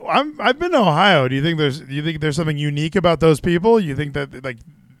 I've been to Ohio. Do you think there's something unique about those people? You think that, like,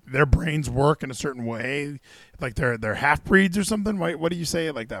 their brains work in a certain way, like they're half breeds or something? What do you say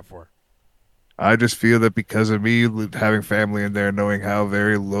it like that for? I just feel that because of me having family in there, knowing how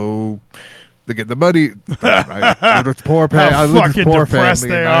very low they get the money. I live with poor family. I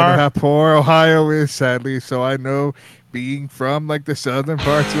know how poor Ohio is, sadly. So I know, being from like the southern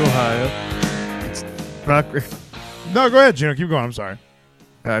parts of Ohio, it's not great. No, go ahead, Geno. Keep going. I'm sorry.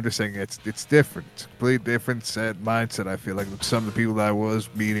 I'm just saying it's different. It's a completely different mindset. I feel like some of the people that I was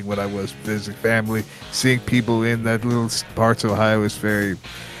meeting when I was visiting family, seeing people in that little parts of Ohio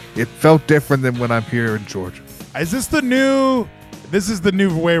it felt different than when I'm here in Georgia. This is the new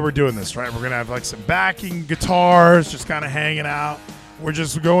way we're doing this, right? We're going to have like some backing guitars just kind of hanging out. We're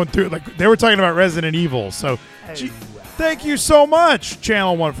just going through, like they were talking about Resident Evil. So thank you so much,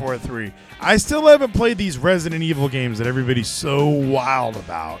 Channel 143. I still haven't played these Resident Evil games that everybody's so wild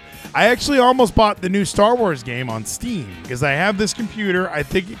about. I actually almost bought the new Star Wars game on Steam because I have this computer. I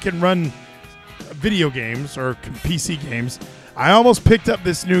think it can run video games or PC games. I almost picked up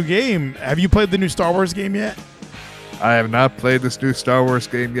this new game. Have you played the new Star Wars game yet? I have not played this new Star Wars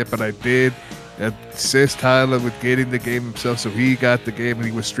game yet, but I did assist Tyla with getting the game himself, so he got the game and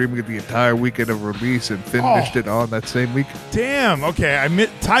he was streaming it the entire weekend of release and finished it on that same week. Damn. Okay, I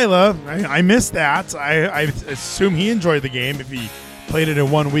missed that. I assume he enjoyed the game if he played it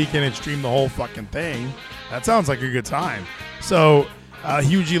in one weekend and streamed the whole fucking thing. That sounds like a good time. So,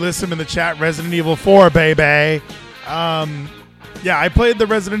 Hughie Lissam in the chat, Resident Evil 4, baby. Yeah, I played the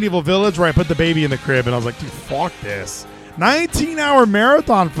Resident Evil Village where I put the baby in the crib and I was like, dude, fuck this. 19-hour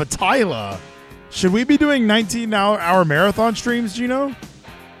marathon for Tyla. Should we be doing 19-hour marathon streams, Geno?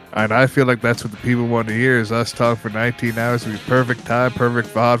 And I feel like that's what the people want to hear, is us talk for 19 hours. It'd be perfect time, perfect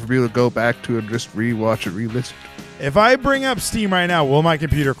VOD for people to go back to and just re-watch it, re-listen. If I bring up Steam right now, will my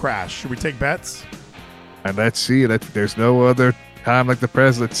computer crash? Should we take bets? And let's see. There's no other time like the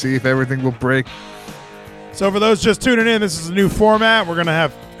present. Let's see if everything will break. So for those just tuning in, this is a new format. We're going to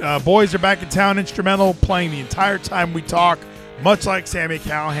have Boys Are Back in Town instrumental playing the entire time we talk, much like Sammy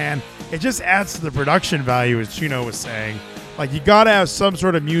Callahan. It just adds to the production value, as Geno was saying. Like, you got to have some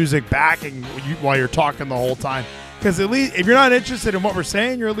sort of music backing while you're talking the whole time. Because at least if you're not interested in what we're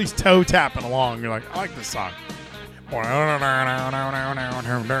saying, you're at least toe tapping along. You're like, I like this song.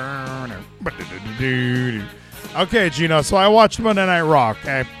 Okay, Geno. So I watched Monday Night Raw,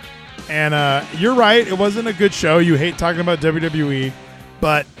 okay? And you're right. It wasn't a good show. You hate talking about WWE.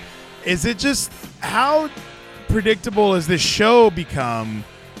 But is it just, how predictable has this show become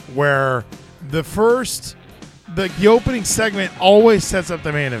where the opening segment always sets up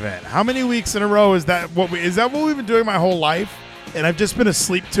the main event? How many weeks in a row is that? Is that what we've been doing my whole life? and I've just been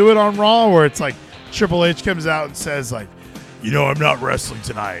asleep to it on Raw, where it's like Triple H comes out and says like, I'm not wrestling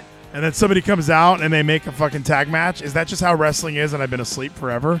tonight, and then somebody comes out and they make a fucking tag match. Is that just how wrestling is, and I've been asleep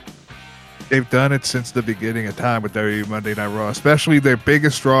forever? They've done it since the beginning of time with WWE Monday Night Raw, especially their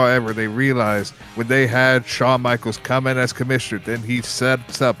biggest draw ever. They realized when they had Shawn Michaels come in as commissioner, then he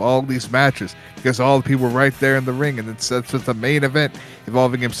sets up all these matches because all the people were right there in the ring, and then sets up the main event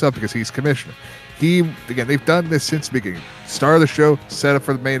involving himself because he's commissioner. They've done this since the beginning. Start of the show, set up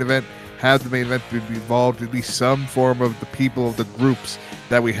for the main event, have the main event be involved at least some form of the people of the groups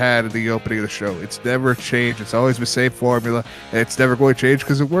that we had in the opening of the show. It's never changed. It's always the same formula, and it's never going to change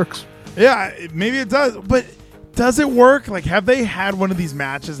because it works. Yeah, maybe it does, but does it work? Like, have they had one of these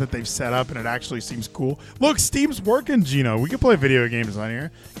matches that they've set up and it actually seems cool? Look, Steam's working, Geno. We can play video games on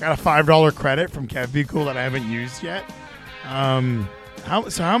here. Got a $5 credit from Kev Be Cool that I haven't used yet.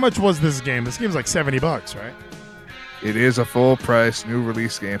 How much was this game? This game's like $70, right? It is a full price new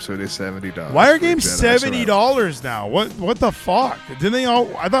release game, so it is $70. Why are games $70 now? What the fuck? Didn't they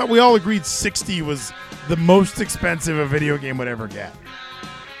all? I thought we all agreed 60 was the most expensive a video game would ever get.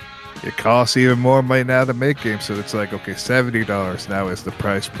 It costs even more money now to make games, so it's like, okay, $70 now is the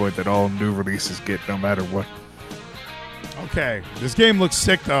price point that all new releases get no matter what. Okay, this game looks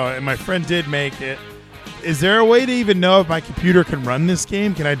sick though, and my friend did make it. Is there a way to even know if my computer can run this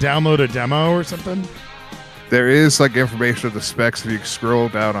game? Can I download a demo or something? There is like information of the specs if you scroll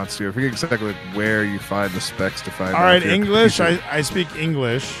down on Steam. I forget exactly where you find the specs to find. All right, English. I speak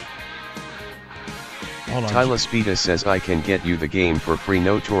English. Hold on. Tyla Spida says I can get you the game for free,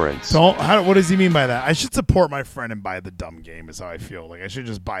 no torrents. What does he mean by that? I should support my friend and buy the dumb game is how I feel. Like I should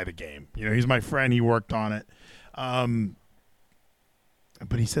just buy the game. He's my friend. He worked on it.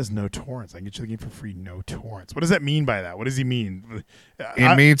 But he says no torrents. I can get you the game for free, no torrents. What does that mean by that? What does he mean?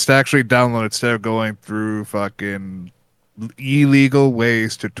 It means to actually download instead of going through fucking illegal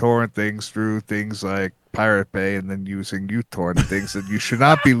ways to torrent things through things like Pirate Bay and then using uTorrent things that you should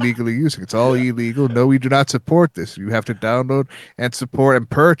not be legally using. It's all illegal. No, we do not support this. You have to download and support and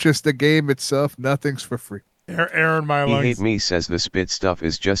purchase the game itself. Nothing's for free. Aaron, my He lungs. hate me says the spit stuff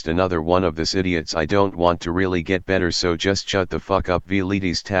is just another one of this idiots. I don't want to really get better, so just shut the fuck up.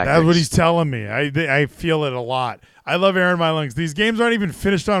 Vleeties tactics. That's what he's telling me. I feel it a lot. I love Aaron my lungs. These games aren't even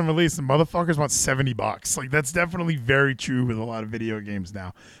finished on release, and motherfuckers want $70. Like that's definitely very true with a lot of video games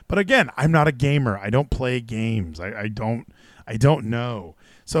now. But again, I'm not a gamer. I don't play games. I don't know.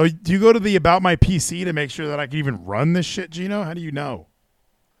 So do you go to the About My PC to make sure that I can even run this shit, Geno? How do you know?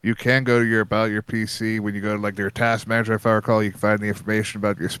 You can go to your About Your PC. When you go to like their task manager, if I recall, you can find the information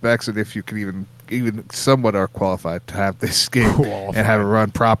about your specs and if you can even somewhat are qualified to have this game and have it run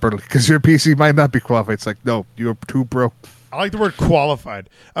properly. Because your PC might not be qualified. It's like, no, you're too broke. I like the word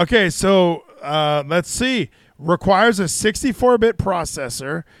qualified. Okay, so let's see. Requires a 64-bit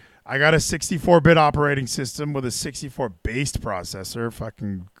processor. I got a 64-bit operating system with a 64-based processor.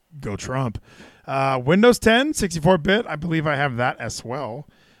 Fucking go Trump. Windows 10, 64-bit. I believe I have that as well.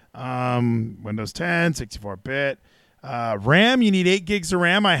 Windows 10, 64-bit. RAM, you need 8 gigs of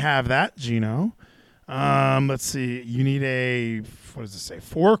RAM. I have that, Geno. Let's see. You need what does it say?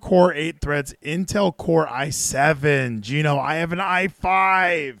 4-core, 8 threads, Intel Core i7. Geno, I have an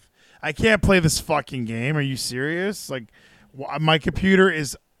i5. I can't play this fucking game. Are you serious? Like, my computer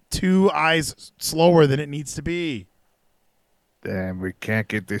is 2 eyes slower than it needs to be. Damn, we can't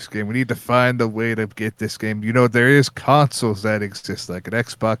get this game. We need to find a way to get this game. There is consoles that exist, like an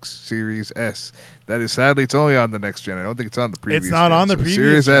Xbox Series S. That is, sadly, it's only on the next gen. I don't think it's on the previous. It's not gen. on the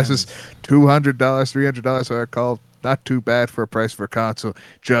previous Series S is $200, $300, what I call. Not too bad for a price for a console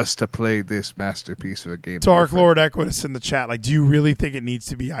just to play this masterpiece of a game. Dark Lord Equitus in the chat. Like, do you really think it needs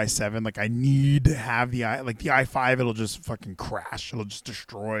to be i7? Like, I need to have the i5. It'll just fucking crash. It'll just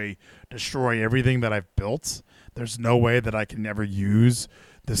destroy everything that I've built. There's no way that I can ever use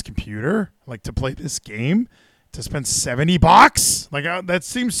this computer like to play this game. To spend $70, like that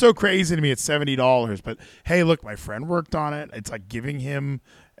seems so crazy to me. It's $70, but hey, look, my friend worked on it. It's like giving him.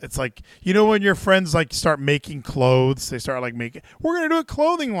 It's like, when your friends like start making clothes, they start like we're gonna do a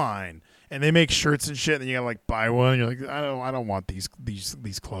clothing line, and they make shirts and shit. And you gotta like buy one. And you're like, I don't want these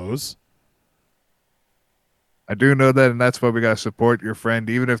clothes. I do know that, and that's why we gotta support your friend,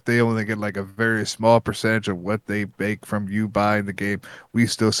 even if they only get like a very small percentage of what they make from you buying the game. We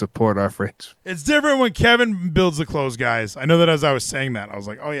still support our friends. It's different when Kevin builds the clothes, guys. I know that as I was saying that, I was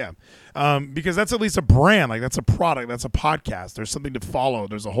like, oh yeah, because that's at least a brand, like that's a product, that's a podcast. There's something to follow.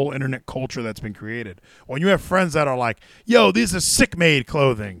 There's a whole internet culture that's been created. When you have friends that are like, yo, these are sick-made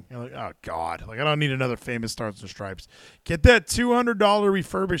clothing, you're like, oh god, like I don't need another Famous Stars and Stripes. Get that $200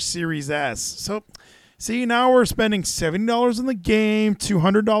 refurbished Series S. So. See, now we're spending $70 on the game,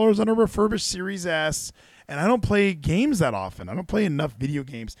 $200 on a refurbished Series S, and I don't play games that often. I don't play enough video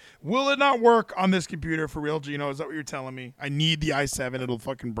games. Will it not work on this computer for real, Gino? Is that what you're telling me? I need the i7. It'll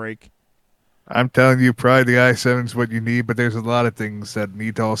fucking break. I'm telling you, probably the i7 is what you need, but there's a lot of things that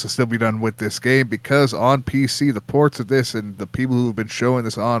need to also still be done with this game because on PC, the ports of this and the people who have been showing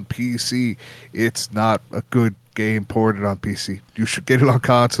this on PC, it's not a good game ported on PC. You should get it on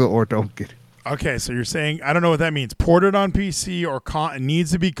console or don't get it. Okay, so you're saying, I don't know what that means, ported on PC or it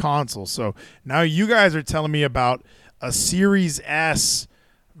needs to be console. So now you guys are telling me about a Series S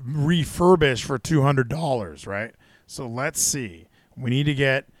refurbished for $200, right? So let's see. We need to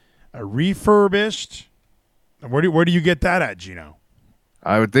get a refurbished. Where do you get that at, Gino?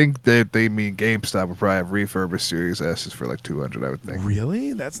 I would think that they mean GameStop would probably have refurbished Series S's for like $200. I would think.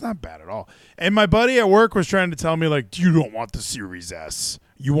 Really? That's not bad at all. And my buddy at work was trying to tell me like, you don't want the Series S,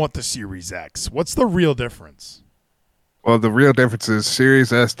 you want the Series X. What's the real difference? Well, the real difference is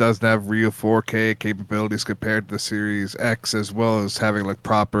Series S doesn't have real 4K capabilities compared to the Series X, as well as having like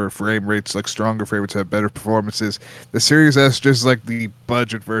proper frame rates, like stronger frame rates, have better performances. The Series S just like the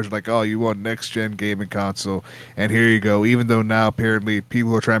budget version, like, oh, you want next-gen gaming console, and here you go. Even though now apparently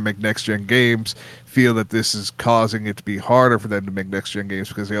people who are trying to make next-gen games feel that this is causing it to be harder for them to make next-gen games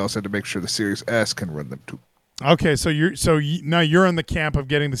because they also had to make sure the Series S can run them too. Okay, so now you're in the camp of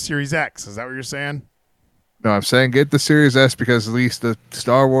getting the Series X. Is that what you're saying? No, I'm saying get the Series S because at least the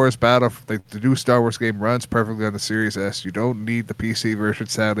Star Wars the new Star Wars game runs perfectly on the Series S. You don't need the PC version,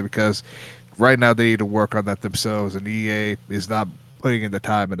 sadly, because right now they need to work on that themselves, and EA is not putting in the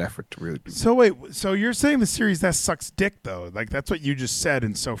time and effort to really do that. So wait, so you're saying the Series S sucks dick, though? Like, that's what you just said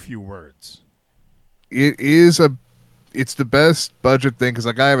in so few words. It's the best budget thing because,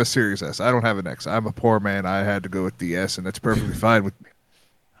 like, I have a Series S. I don't have an X. I'm a poor man. I had to go with the S, and that's perfectly fine with me.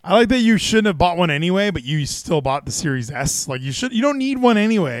 I like that you shouldn't have bought one anyway, but you still bought the Series S. Like you don't need one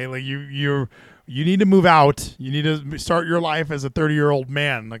anyway. Like you need to move out. You need to start your life as a 30-year-old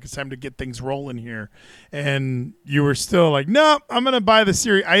man. Like it's time to get things rolling here. And you were still like, no, I'm gonna buy the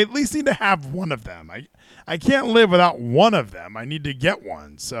Series. I at least need to have one of them. I can't live without one of them. I need to get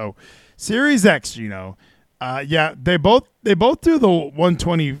one. So Series X, yeah, they both do the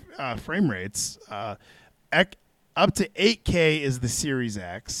 120 frame rates. Up to 8K is the Series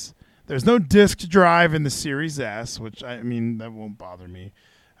X. There's no disk drive in the Series S, which, I mean, that won't bother me.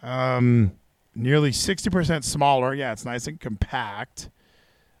 Nearly 60% smaller. Yeah, it's nice and compact.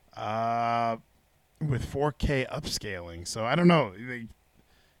 With 4K upscaling. So, I don't know.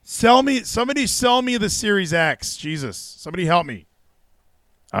 Somebody sell me the Series X. Jesus. Somebody help me.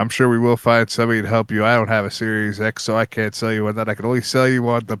 I'm sure we will find somebody to help you. I don't have a Series X, so I can't sell you on that. I can only sell you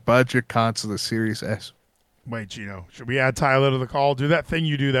on the budget console, the Series S. Wait, Gino, should we add Tyla to the call? Do that thing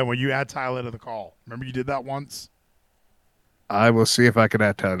you do that when you add Tyla to the call. Remember you did that once? I will see if I can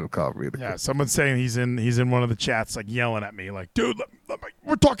add Tyla to the call. Really yeah, quick. Someone's saying he's in one of the chats, like yelling at me, like, dude,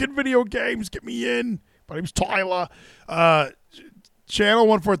 we're talking video games. Get me in. My name's Tyla. Channel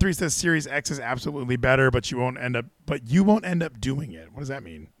 143 says Series X is absolutely better, but you won't end up doing it. What does that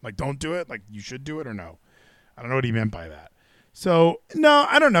mean? Like, don't do it? Like, you should do it or no? I don't know what he meant by that. So, no,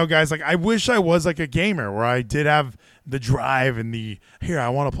 I don't know, guys. Like, I wish I was like a gamer where I did have the drive and I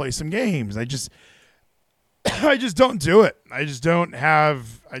want to play some games. I just don't do it. I just don't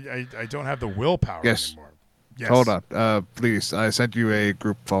have, I don't have the willpower anymore. Yes. Hold on. Please, I sent you a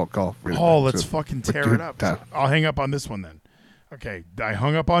group phone call. Really let's fucking tear it up. So I'll hang up on this one then. Okay, I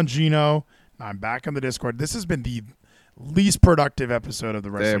hung up on Gino. I'm back on the Discord. This has been the least productive episode of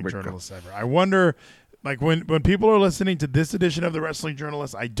the Wrestling Journalist ever. I wonder... Like, when people are listening to this edition of The Wrestling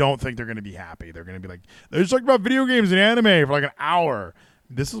Journalist, I don't think they're going to be happy. They're going to be like, they're just talking about video games and anime for like an hour.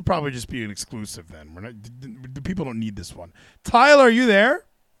 This will probably just be an exclusive then. The people don't need this one. Tyler, are you there?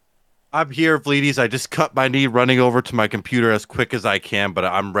 I'm here, Vleeties. I just cut my knee running over to my computer as quick as I can, but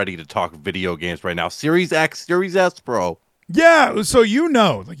I'm ready to talk video games right now. Series X, Series S, bro. Yeah, so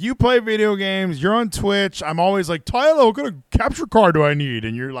like you play video games, you're on Twitch. I'm always like, Tyler, what kind of capture card do I need?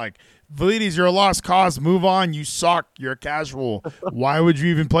 And you're like, Vleeties, you're a lost cause. Move on. You suck. You're a casual. Why would you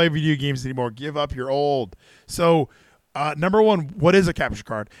even play video games anymore? Give up. You're old. So, number one, what is a capture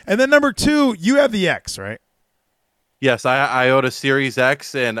card? And then number two, you have the X, right? Yes, I own a Series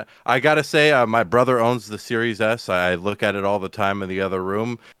X, and I got to say, my brother owns the Series S. I look at it all the time in the other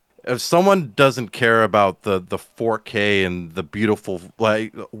room. if someone doesn't care about the 4K and the beautiful,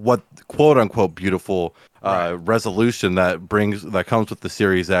 like what quote unquote beautiful resolution that comes with the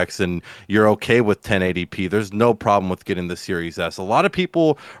Series X, and you're okay with 1080p, there's no problem with getting the Series S. A lot of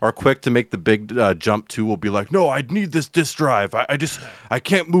people are quick to make the big jump to, will be like, no, I need this disc drive. I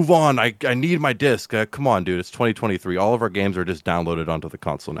can't move on. I need my disc. Come on, dude. It's 2023. All of our games are just downloaded onto the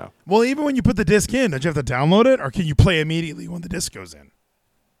console now. Well, even when you put the disc in, don't you have to download it, or can you play immediately when the disc goes in?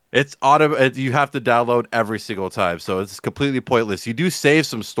 It's you have to download every single time, so it's completely pointless. You do save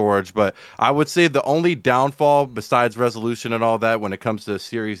some storage, but I would say the only downfall besides resolution and all that when it comes to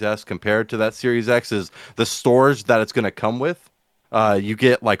Series S compared to that Series X is the storage that it's going to come with. You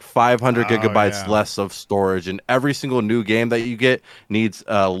get like 500 gigabytes less of storage, and every single new game that you get needs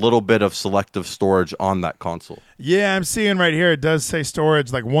a little bit of selective storage on that console. Yeah, I'm seeing right here, it does say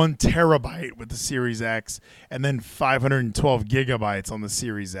storage like 1 terabyte with the Series X and then 512 gigabytes on the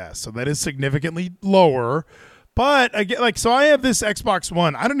Series S. So that is significantly lower. But again, like, so I have this Xbox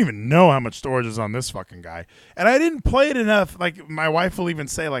One. I don't even know how much storage is on this fucking guy. And I didn't play it enough. Like, my wife will even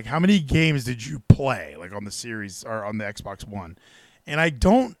say, like, how many games did you play, like, on the Series or on the Xbox One? And I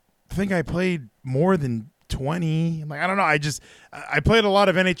don't think I played more than 20. Like, I don't know. I played a lot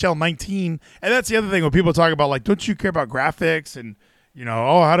of NHL 19. And that's the other thing when people talk about, like, don't you care about graphics and, you know,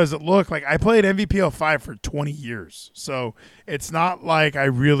 oh, how does it look? Like, I played MVP 05 for 20 years. So it's not like I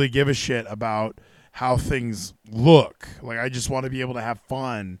really give a shit about how things look. Like, I just want to be able to have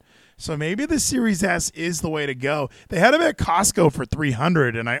fun. So maybe the Series S is the way to go. They had them at Costco for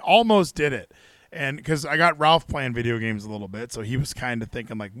 $300, and I almost did it. And because I got Ralph playing video games a little bit, so he was kind of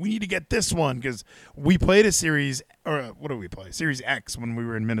thinking, like, we need to get this one because we played a Series, or what did we play? Series X when we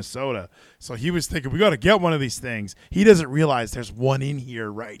were in Minnesota. So he was thinking, we got to get one of these things. He doesn't realize there's one in here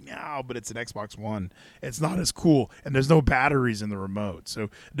right now, but it's an Xbox One. It's not as cool, and there's no batteries in the remote. So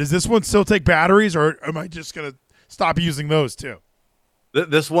does this one still take batteries, or am I just going to stop using those too?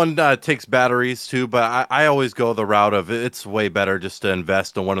 This one takes batteries too, but I always go the route of it's way better just to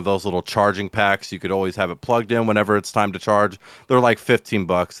invest in one of those little charging packs. You could always have it plugged in whenever it's time to charge. They're like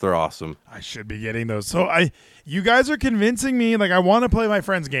 $15. They're awesome. I should be getting those. So you guys are convincing me. Like, I want to play my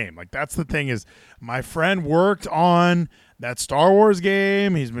friend's game. Like, that's the thing is my friend worked on that Star Wars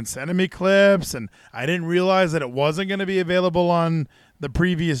game. He's been sending me clips, and I didn't realize that it wasn't going to be available on the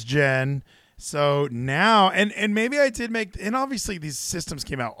previous gen. So now, and maybe I did and obviously these systems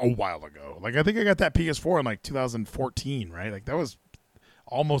came out a while ago. Like, I think I got that PS4 in like 2014, right? Like, that was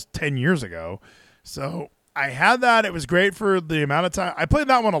almost 10 years ago. So I had that. It was great for the amount of time. I played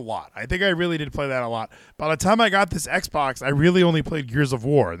that one a lot. I think I really did play that a lot. By the time I got this Xbox, I really only played Gears of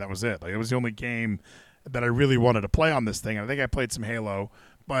War. That was it. Like, it was the only game that I really wanted to play on this thing. I think I played some Halo,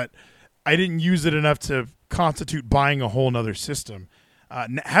 but I didn't use it enough to constitute buying a whole nother system.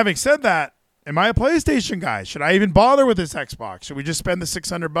 Having said that, am I a PlayStation guy? Should I even bother with this Xbox? Should we just spend the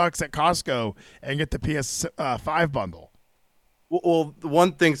 $600 at Costco and get the PS5 bundle? Well,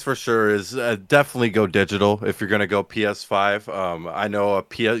 one thing's for sure is definitely go digital if you're going to go PS5. I know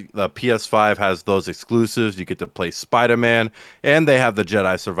the PS5 has those exclusives. You get to play Spider-Man, and they have the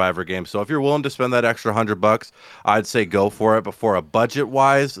Jedi Survivor game. So if you're willing to spend that extra $100, I'd say go for it. But for a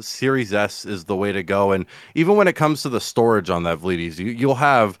budget-wise, Series S is the way to go. And even when it comes to the storage on that Vleeties, you'll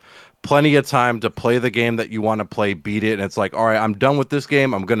have plenty of time to play the game that you want to play, beat it, and it's like, all right, I'm done with this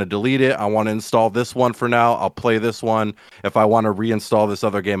game. I'm going to delete it. I want to install this one for now. I'll play this one. If I want to reinstall this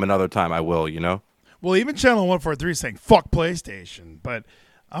other game another time, I will, you know? Well, even Channel 143 is saying, fuck PlayStation. But,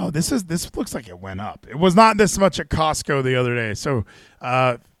 this looks like it went up. It was not this much at Costco the other day. So,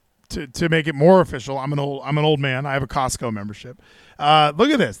 to make it more official, I'm an old man. I have a Costco membership. Look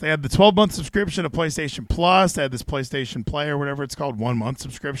at this. They had the 12-month subscription to PlayStation Plus. They had this PlayStation Play or whatever it's called, 1 month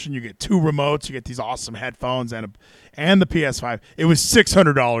subscription. You get 2 remotes. You get these awesome headphones and the PS5. It was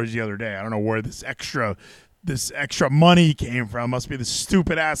 $600 the other day. I don't know where this extra money came from. Must be the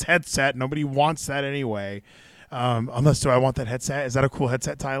stupid ass headset. Nobody wants that anyway. Unless, do I want that headset? Is that a cool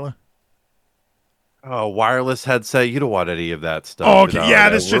headset, Tyler? Oh, wireless headset. You don't want any of that stuff. Oh, okay. Yeah,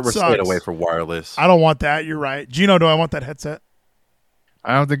 this shit we're sucks. staying away from wireless. I don't want that. You're right. Gino, do I want that headset?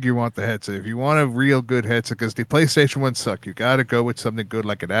 I don't think you want the headset. If you want a real good headset, because the PlayStation ones suck, you got to go with something good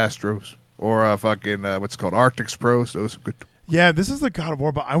like an Astros or a fucking, what's it called, Arctics Pros. Those are good. Yeah, this is the God of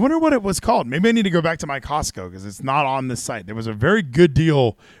War, but I wonder what it was called. Maybe I need to go back to my Costco because it's not on this site. There was a very good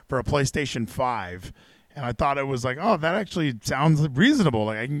deal for a PlayStation 5, and I thought it was like, oh, that actually sounds reasonable.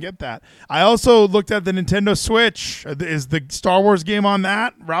 Like, I can get that. I also looked at the Nintendo Switch. Is the Star Wars game on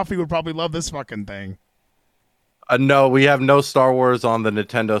that? Ralphie would probably love this fucking thing. No, we have no Star Wars on the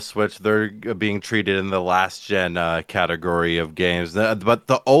Nintendo Switch. They're being treated in the last gen category of games. But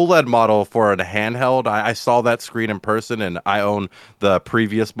the OLED model for a handheld, I saw that screen in person, and I own the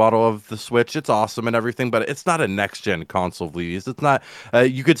previous model of the Switch. It's awesome and everything, but it's not a next gen console, please. It's not.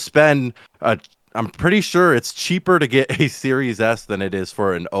 You could spend. I'm pretty sure it's cheaper to get a Series S than it is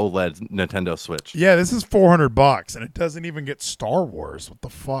for an OLED Nintendo Switch. Yeah, this is $400, and it doesn't even get Star Wars. What the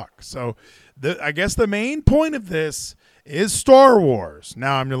fuck? So, I guess the main point of this is Star Wars.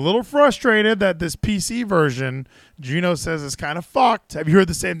 Now, I'm a little frustrated that this PC version, Geno says, is kind of fucked. Have you heard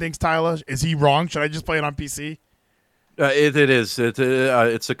the same things, Tyler? Is he wrong? Should I just play it on PC? It is.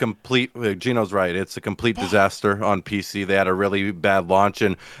 It's a complete. Gino's right. It's a complete disaster on PC. They had a really bad launch,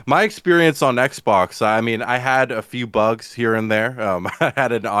 and my experience on Xbox. I mean, I had a few bugs here and there. I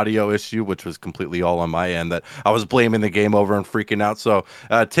had an audio issue, which was completely all on my end. That I was blaming the game over and freaking out. So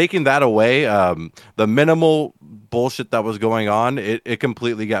taking that away, the minimal bullshit that was going on, it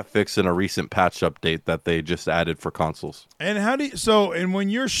completely got fixed in a recent patch update that they just added for consoles. And and when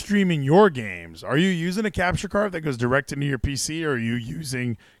you're streaming your games, are you using a capture card that goes direct into your PC, or are you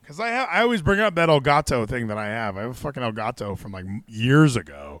using, because I always bring up that Elgato thing that I have a fucking Elgato from like years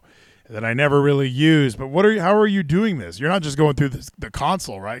ago that I never really used. But how are you doing this? You're not just going through the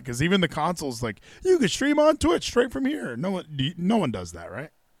console, right? Because even the console's like, you can stream on Twitch straight from here. No one does that,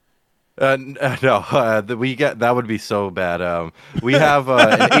 right? No, we get that would be so bad. We have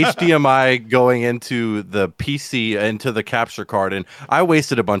an HDMI going into the PC, into the capture card, and I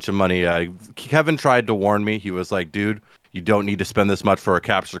wasted a bunch of money. Kevin tried to warn me. He was like, dude, you don't need to spend this much for a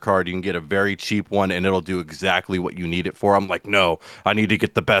capture card. You can get a very cheap one, and it'll do exactly what you need it for. I'm like, no, I need to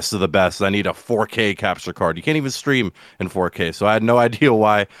get the best of the best. I need a 4K capture card. You can't even stream in 4K. So I had no idea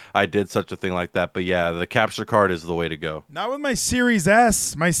why I did such a thing like that. But yeah, the capture card is the way to go. Not with my Series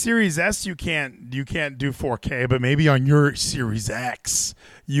S. My Series S, you can't do 4K, but maybe on your Series X,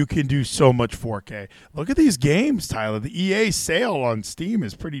 you can do so much 4K. Look at these games, Tyler. The EA sale on Steam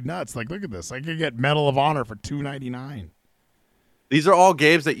is pretty nuts. Like, look at this. I could get Medal of Honor for $2.99. These are all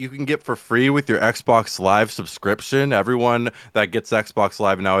games that you can get for free with your Xbox Live subscription. Everyone that gets Xbox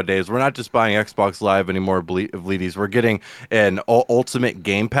Live nowadays, we're not just buying Xbox Live anymore, Vleeties. We're getting an Ultimate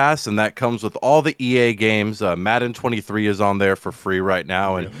Game Pass, and that comes with all the EA games. Madden 23 is on there for free right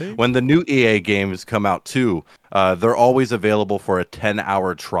now. And when the new EA games come out too, they're always available for a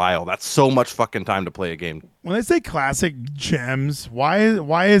 10-hour trial. That's so much fucking time to play a game. When they say classic gems, why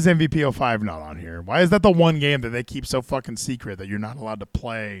is MVP 05 not on here? Why is that the one game that they keep so fucking secret that you're not allowed to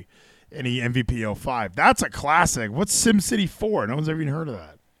play any MVP 05? That's a classic. What's SimCity 4? No one's ever even heard of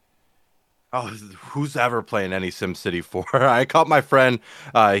that. Oh, who's ever playing any SimCity 4? I caught my friend.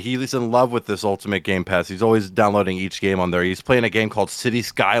 He's in love with this Ultimate Game Pass. He's always downloading each game on there. He's playing a game called City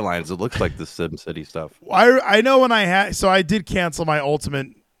Skylines. It looks like the SimCity stuff. I know when I did cancel my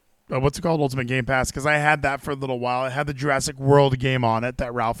Ultimate Game Pass, because I had that for a little while. It had the Jurassic World game on it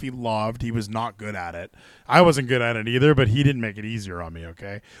that Ralphie loved. He was not good at it. I wasn't good at it either, but he didn't make it easier on me,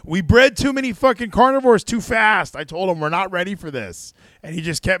 okay? We bred too many fucking carnivores too fast. I told him we're not ready for this. And he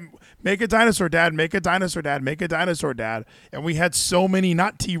just kept, make a dinosaur, Dad, make a dinosaur, Dad, make a dinosaur, Dad. And we had so many,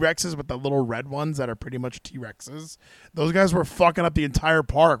 not T-Rexes, but the little red ones that are pretty much T-Rexes. Those guys were fucking up the entire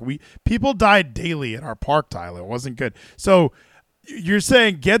park. People died daily in our park, Tyler. It wasn't good. So you're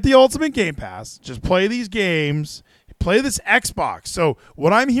saying get the Ultimate Game Pass, just play these games, play this Xbox. So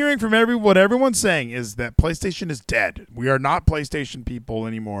what I'm hearing from what everyone's saying is that PlayStation is dead. We are not PlayStation people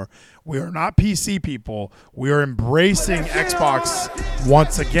anymore. We are not PC people. We are embracing Xbox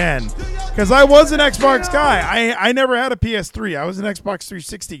once again. Because I was an Xbox guy. I never had a PS3. I was an Xbox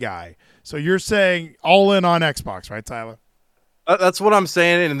 360 guy. So you're saying all in on Xbox, right, Tyler? That's what I'm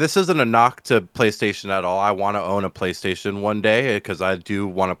saying, and this isn't a knock to PlayStation at all. I want to own a PlayStation one day because I do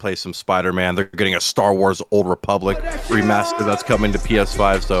want to play some Spider-Man. They're getting a Star Wars Old Republic remaster that's coming to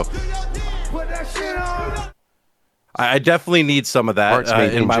PS5, so I definitely need some of that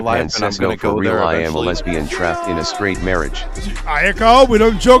in my life, and I'm going to go there. I am a lesbian trapped in a straight marriage. Ayako, we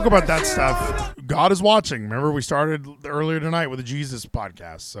don't joke about that stuff. God is watching. Remember, we started earlier tonight with the Jesus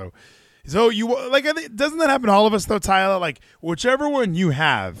podcast, So you like, doesn't that happen to all of us though, Tyler? Like, whichever one you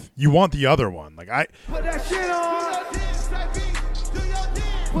have, you want the other one. Like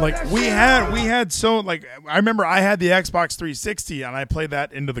we had so, like, I remember I had the Xbox 360 and I played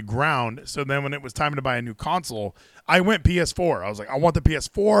that into the ground. So then when it was time to buy a new console, I went PS4. I was like, I want the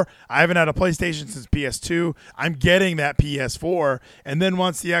PS4. I haven't had a PlayStation since PS2. I'm getting that PS4. And then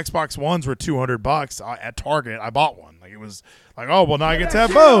once the Xbox Ones were $200 at Target, I bought one. Like, it was like, oh, well, now I get to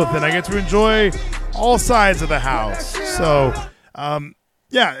have both and I get to enjoy all sides of the house. So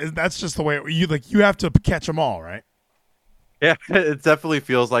Yeah, that's just the way you have to catch them all, right? Yeah, it definitely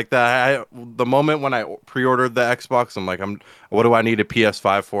feels like that. The moment when I pre-ordered the Xbox, I'm like, what do I need a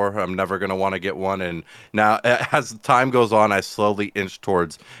PS5 for? I'm never gonna want to get one. And now, as time goes on, I slowly inch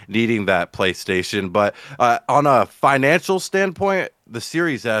towards needing that PlayStation. But on a financial standpoint, the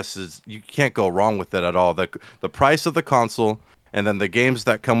Series S you can't go wrong with it at all. The price of the console. And then the games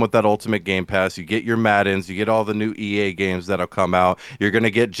that come with that Ultimate Game Pass, you get your Maddens, you get all the new EA games that'll come out. You're going to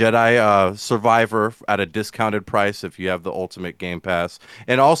get Jedi Survivor at a discounted price if you have the Ultimate Game Pass.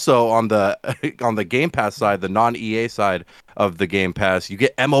 And also on the on the Game Pass side, the non-EA side of the Game Pass, you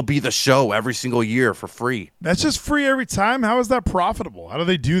get MLB The Show every single year for free. That's just free every time? How is that profitable? How do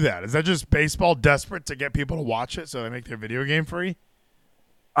they do that? Is that just baseball desperate to get people to watch it so they make their video game free?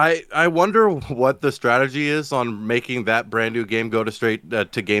 I wonder what the strategy is on making that brand new game go to straight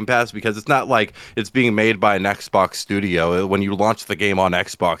to Game Pass, because it's not like it's being made by an Xbox studio. When you launch the game on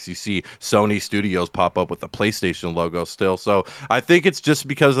Xbox, you see Sony Studios pop up with the PlayStation logo still. So I think it's just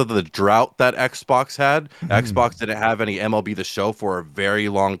because of the drought that Xbox had. Xbox didn't have any MLB The Show for a very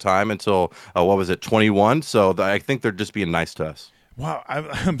long time until, 21? So I think they're just being nice to us. Wow,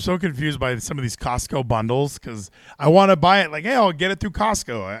 I'm so confused by some of these Costco bundles because I want to buy it. Like, hey, I'll get it through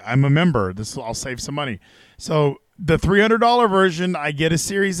Costco. I'm a member. I'll save some money. So the $300 version, I get a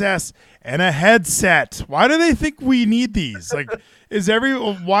Series S and a headset. Why do they think we need these? Like,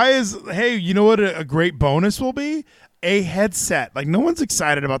 hey, you know what a great bonus will be? A headset. Like, no one's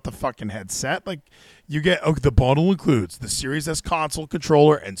excited about the fucking headset. Like, you get, the bundle includes the Series S console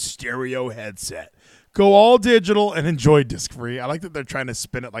controller and stereo headset. Go all digital and enjoy disc-free. I like that they're trying to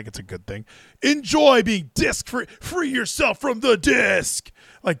spin it like it's a good thing. Enjoy being disc-free. Free yourself from the disc.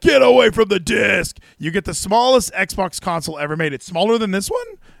 Like, get away from the disc. You get the smallest Xbox console ever made. It's smaller than this one?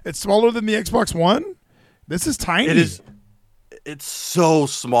 It's smaller than the Xbox One? This is tiny. It is. It's so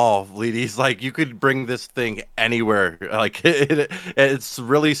small, Vleeties. Like, you could bring this thing anywhere. Like, it's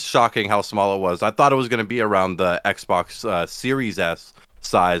really shocking how small it was. I thought it was going to be around the Xbox Series S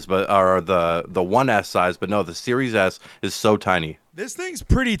size, or the One S size, but no, the Series S is so tiny. This thing's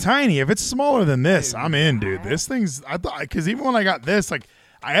pretty tiny. If it's smaller than this, I'm in, dude. This thing's, I thought, because even when I got this, like,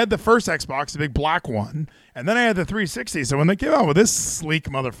 I had the first Xbox, the big black one, and then I had the 360. So when they came out with this sleek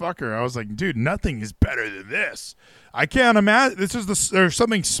motherfucker, I was like, dude, nothing is better than this. I can't imagine. There's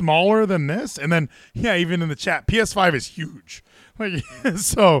something smaller than this. And then, yeah, even in the chat, PS5 is huge. Like,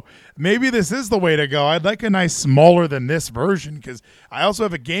 so maybe this is the way to go. I'd like a nice smaller than this version because I also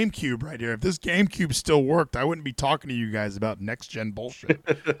have a GameCube right here. If this GameCube still worked, I wouldn't be talking to you guys about next-gen bullshit.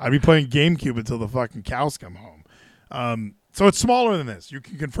 I'd be playing GameCube until the fucking cows come home. So it's smaller than this. You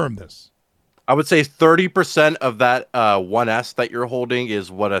can confirm this. I would say 30% of that 1S that you're holding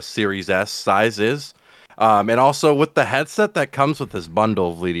is what a Series S size is. And also with the headset that comes with this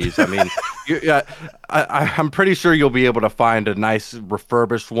bundle, Vleeties, I mean, I'm pretty sure you'll be able to find a nice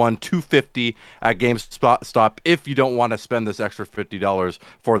refurbished one, $250 at GameStop if you don't want to spend this extra $50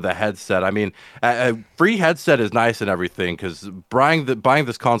 for the headset. I mean, a free headset is nice and everything because buying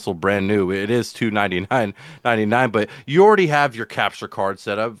this console brand new, it is $299.99, but you already have your capture card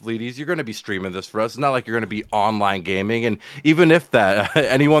set up, Vleeties. You're going to be streaming this for us. It's not like you're going to be online gaming, and even if that,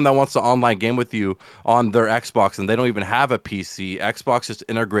 anyone that wants to online game with you on their Xbox and they don't even have a PC, Xbox just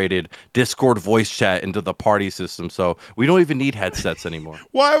integrated Discord voice chat into the party system, so we don't even need headsets anymore.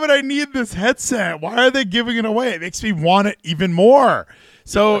 Why would I need this headset? Why are they giving it away? It makes me want it even more.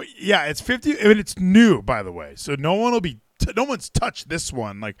 So yeah, it's 50. I mean, it's new, by the way, so no one's touched this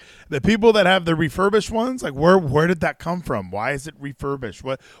one. Like the people that have the refurbished ones, like where did that come from? Why is it refurbished?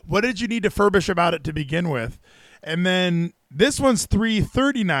 What did you need to furbish about it to begin with? And then this one's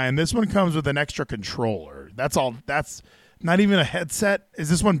 $339. This one comes with an extra controller. That's all. That's not even a headset. Is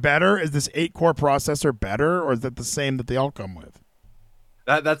this one better? Is this 8-core processor better, or is that the same that they all come with?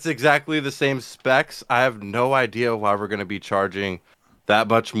 That's exactly the same specs. I have no idea why we're going to be charging that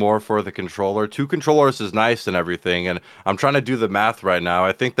much more for the controller. 2 controllers is nice and everything, and I'm trying to do the math right now.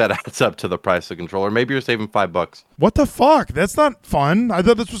 I think that adds up to the price of the controller. Maybe you're saving $5. What the fuck? That's not fun. I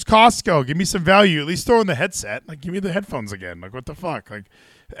thought this was Costco. Give me some value. At least throw in the headset. Like, give me the headphones again. Like, what the fuck? Like,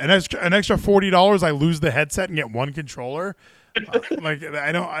 an extra $40. I lose the headset and get one controller. Like,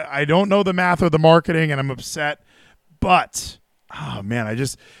 I don't know the math or the marketing, and I'm upset. But oh man,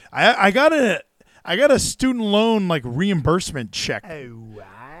 I got a student loan like reimbursement check.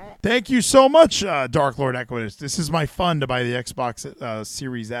 Thank you so much, Dark Lord Equitas. This is my fun to buy the Xbox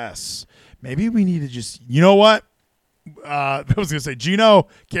Series S. Maybe we need to just, you know what? I was going to say, Geno,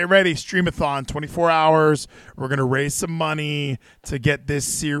 get ready. Streamathon, 24 hours. We're going to raise some money to get this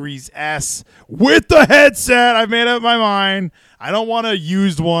Series S with the headset. I've made up my mind. I don't want a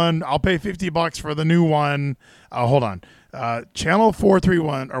used one. I'll pay $50 for the new one. Hold on. Channel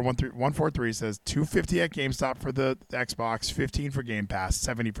 431 or 143 says $250 at GameStop for the Xbox, $15 for Game Pass,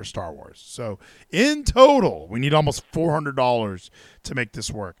 $70 for Star Wars. So in total, we need almost $400 to make this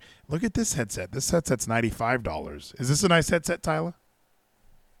work. Look at this headset. This headset's $95. Is this a nice headset, Tyler?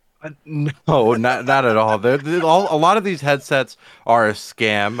 No, not at all. A lot of these headsets are a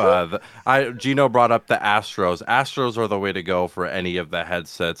scam. Gino brought up the Astros. Astros are the way to go for any of the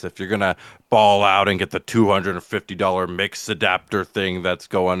headsets. If you're gonna ball out and get the $250 mix adapter thing that's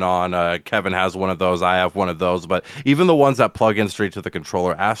going on, Kevin has one of those. I have one of those. But even the ones that plug in straight to the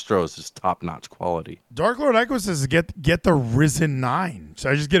controller, Astros is top notch quality. Dark Lord Echo says get the Risen 9. So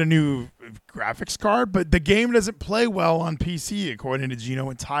I just get a new graphics card, but the game doesn't play well on PC according to Gino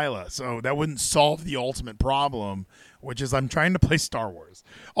and Tyla, so that wouldn't solve the ultimate problem, which is I'm trying to play Star Wars.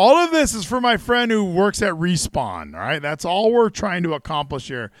 All of this is for my friend who works at Respawn, all right? That's all we're trying to accomplish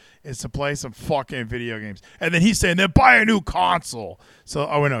here is to play some fucking video games. And then he's saying, then buy a new console. So,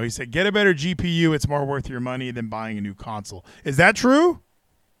 he said, get a better GPU. It's more worth your money than buying a new console. Is that true?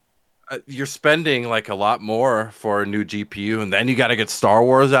 You're spending like a lot more for a new GPU, and then you got to get Star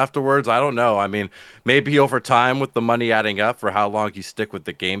Wars afterwards. I don't know. I mean, maybe over time with the money adding up for how long you stick with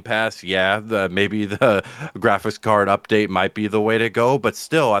the Game Pass, maybe the graphics card update might be the way to go. But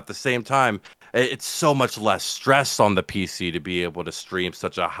still, at the same time, it's so much less stress on the PC to be able to stream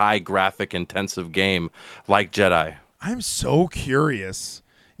such a high graphic intensive game like Jedi. I'm so curious.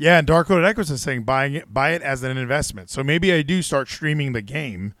 Yeah, and Dark Lord Echoes is saying buy it as an investment. So maybe I do start streaming the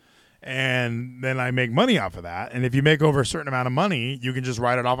game, and then I make money off of that. And if you make over a certain amount of money, you can just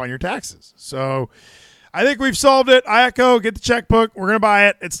write it off on your taxes. So I think we've solved it. I Echo, get the checkbook. We're going to buy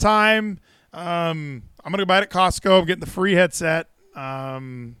it. It's time. I'm going to buy it at Costco. I'm getting the free headset.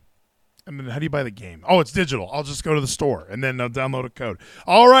 And then how do you buy the game? Oh, it's digital. I'll just go to the store, and then I'll download a code.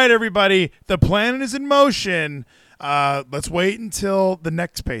 All right, everybody. The plan is in motion. Let's wait until the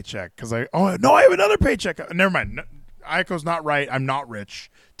next paycheck because I have another paycheck. Never mind. Aiko's not right. I'm not rich.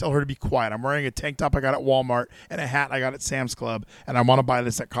 Tell her to be quiet. I'm wearing a tank top I got at Walmart and a hat I got at Sam's Club, and I want to buy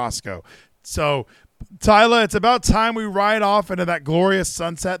this at Costco. So, Tyla, it's about time we ride off into that glorious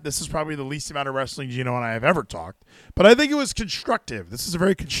sunset. This is probably the least amount of wrestling Gino and I have ever talked, but I think it was constructive. This is a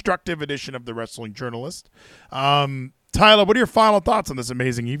very constructive edition of The Wrestling Journalist. Tyla, what are your final thoughts on this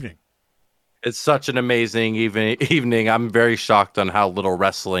amazing evening? It's such an amazing evening. I'm very shocked on how little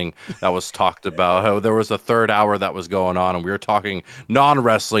wrestling that was talked about. How there was a third hour that was going on, and we were talking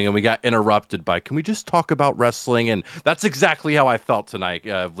non-wrestling, and we got interrupted by, can we just talk about wrestling? And that's exactly how I felt tonight,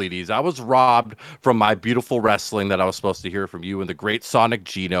 Vleeties. I was robbed from my beautiful wrestling that I was supposed to hear from you and the great Sonic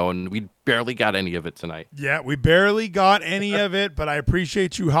Geno, and we barely got any of it tonight. Yeah, we barely got any of it, but I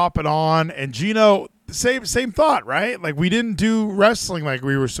appreciate you hopping on. And Geno, same thought, right? Like we didn't do wrestling like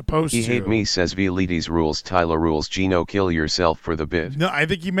we were supposed to. He hate me, says Vleeties rules. Tyla rules. Geno, kill yourself for the bit. No, I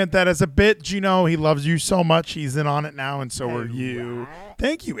think he meant that as a bit, Geno. He loves you so much. He's in on it now, and so are you.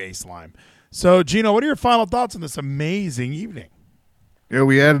 Thank you, Ace Lime. So, Geno, what are your final thoughts on this amazing evening?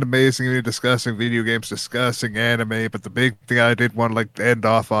 We had an amazing evening discussing video games, discussing anime, but the big thing I did want to end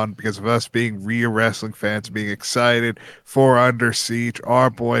off on, because of us being real wrestling fans, being excited for Under Siege, our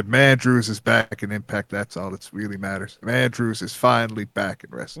boy Mandrews is back in Impact. That's all that really matters. Mandrews is finally back in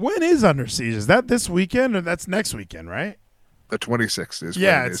wrestling. When is Under Siege? Is that this weekend or that's next weekend, right? The 26th is when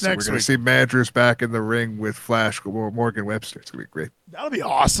it it's is. next So we're going to see Mandrews back in the ring with Flash Morgan Webster. It's going to be great. That'll be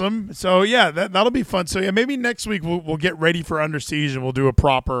awesome. So, yeah, that'll be fun. So, yeah, maybe next week we'll get ready for Under Siege and we'll do a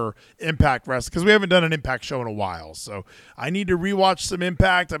proper Impact rest because we haven't done an Impact show in a while. So, I need to rewatch some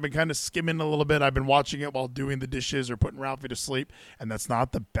Impact. I've been kind of skimming a little bit. I've been watching it while doing the dishes or putting Ralphie to sleep, and that's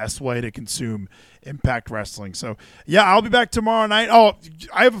not the best way to consume Impact Wrestling. So, yeah, I'll be back tomorrow night. Oh,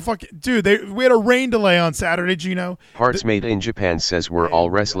 I have a fucking – dude, we had a rain delay on Saturday, Geno. Hearts Made in Japan says we're all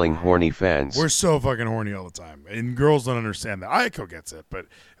wrestling horny fans. We're so fucking horny all the time, and girls don't understand that. Aiko gets it, but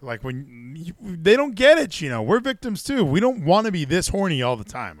like they don't get it, we're victims too. We don't want to be this horny all the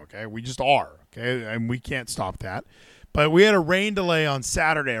time, okay? We just are, okay? And we can't stop that. But we had a rain delay on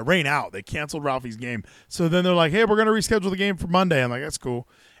Saturday, a rain out. They canceled Ralphie's game. So then they're like, hey, we're going to reschedule the game for Monday. I'm like, that's cool.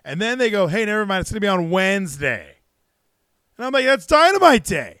 And then they go, hey, never mind, it's going to be on Wednesday. And I'm like, that's Dynamite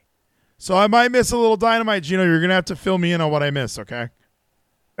Day. So I might miss a little Dynamite, Geno. You're going to have to fill me in on what I miss, okay?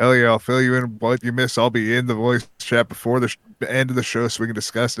 Ellie, I'll fill you in what you missed. I'll be in the voice chat before the end of the show so we can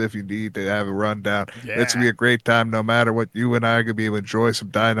discuss it if you need to have a rundown. Yeah. It's going to be a great time no matter what. You and I are going to be able to enjoy some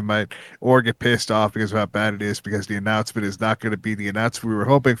Dynamite or get pissed off because of how bad it is, because the announcement is not going to be the announcement we were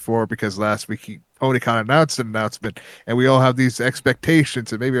hoping for, because last week PonyCon announced an announcement and we all have these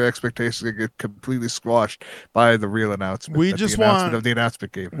expectations, and maybe our expectations are going to get completely squashed by the real announcement. We just want the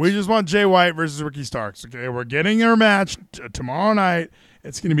announcement gave us. We just want Jay White versus Ricky Starks. Okay, we're getting our match tomorrow night.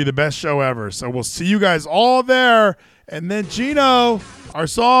 It's going to be the best show ever. So we'll see you guys all there. And then Geno, our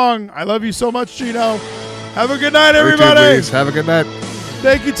song. I love you so much, Geno. Have a good night, everybody. Have a good night.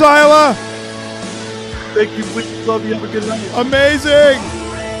 Thank you, Tyla. Thank you, please. Love you. Have a good night. Amazing.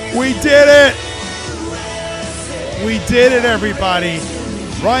 We did it. We did it, everybody.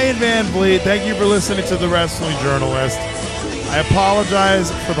 Ryan Van Vliet, thank you for listening to The Wrestling Journalist. I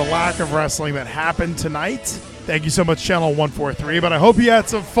apologize for the lack of wrestling that happened tonight. Thank you so much, Channel 143. But I hope you had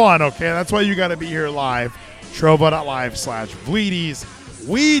some fun, okay? That's why you got to be here live. Trovo.live/Vleeties.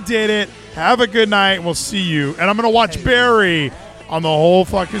 We did it. Have a good night. We'll see you. And I'm going to watch Barry on the whole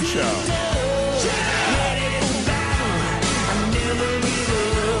fucking show.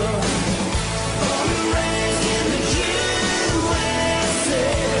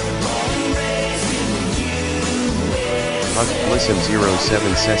 Listen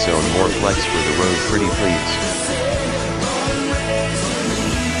 07 Sesso more flex for the road pretty please.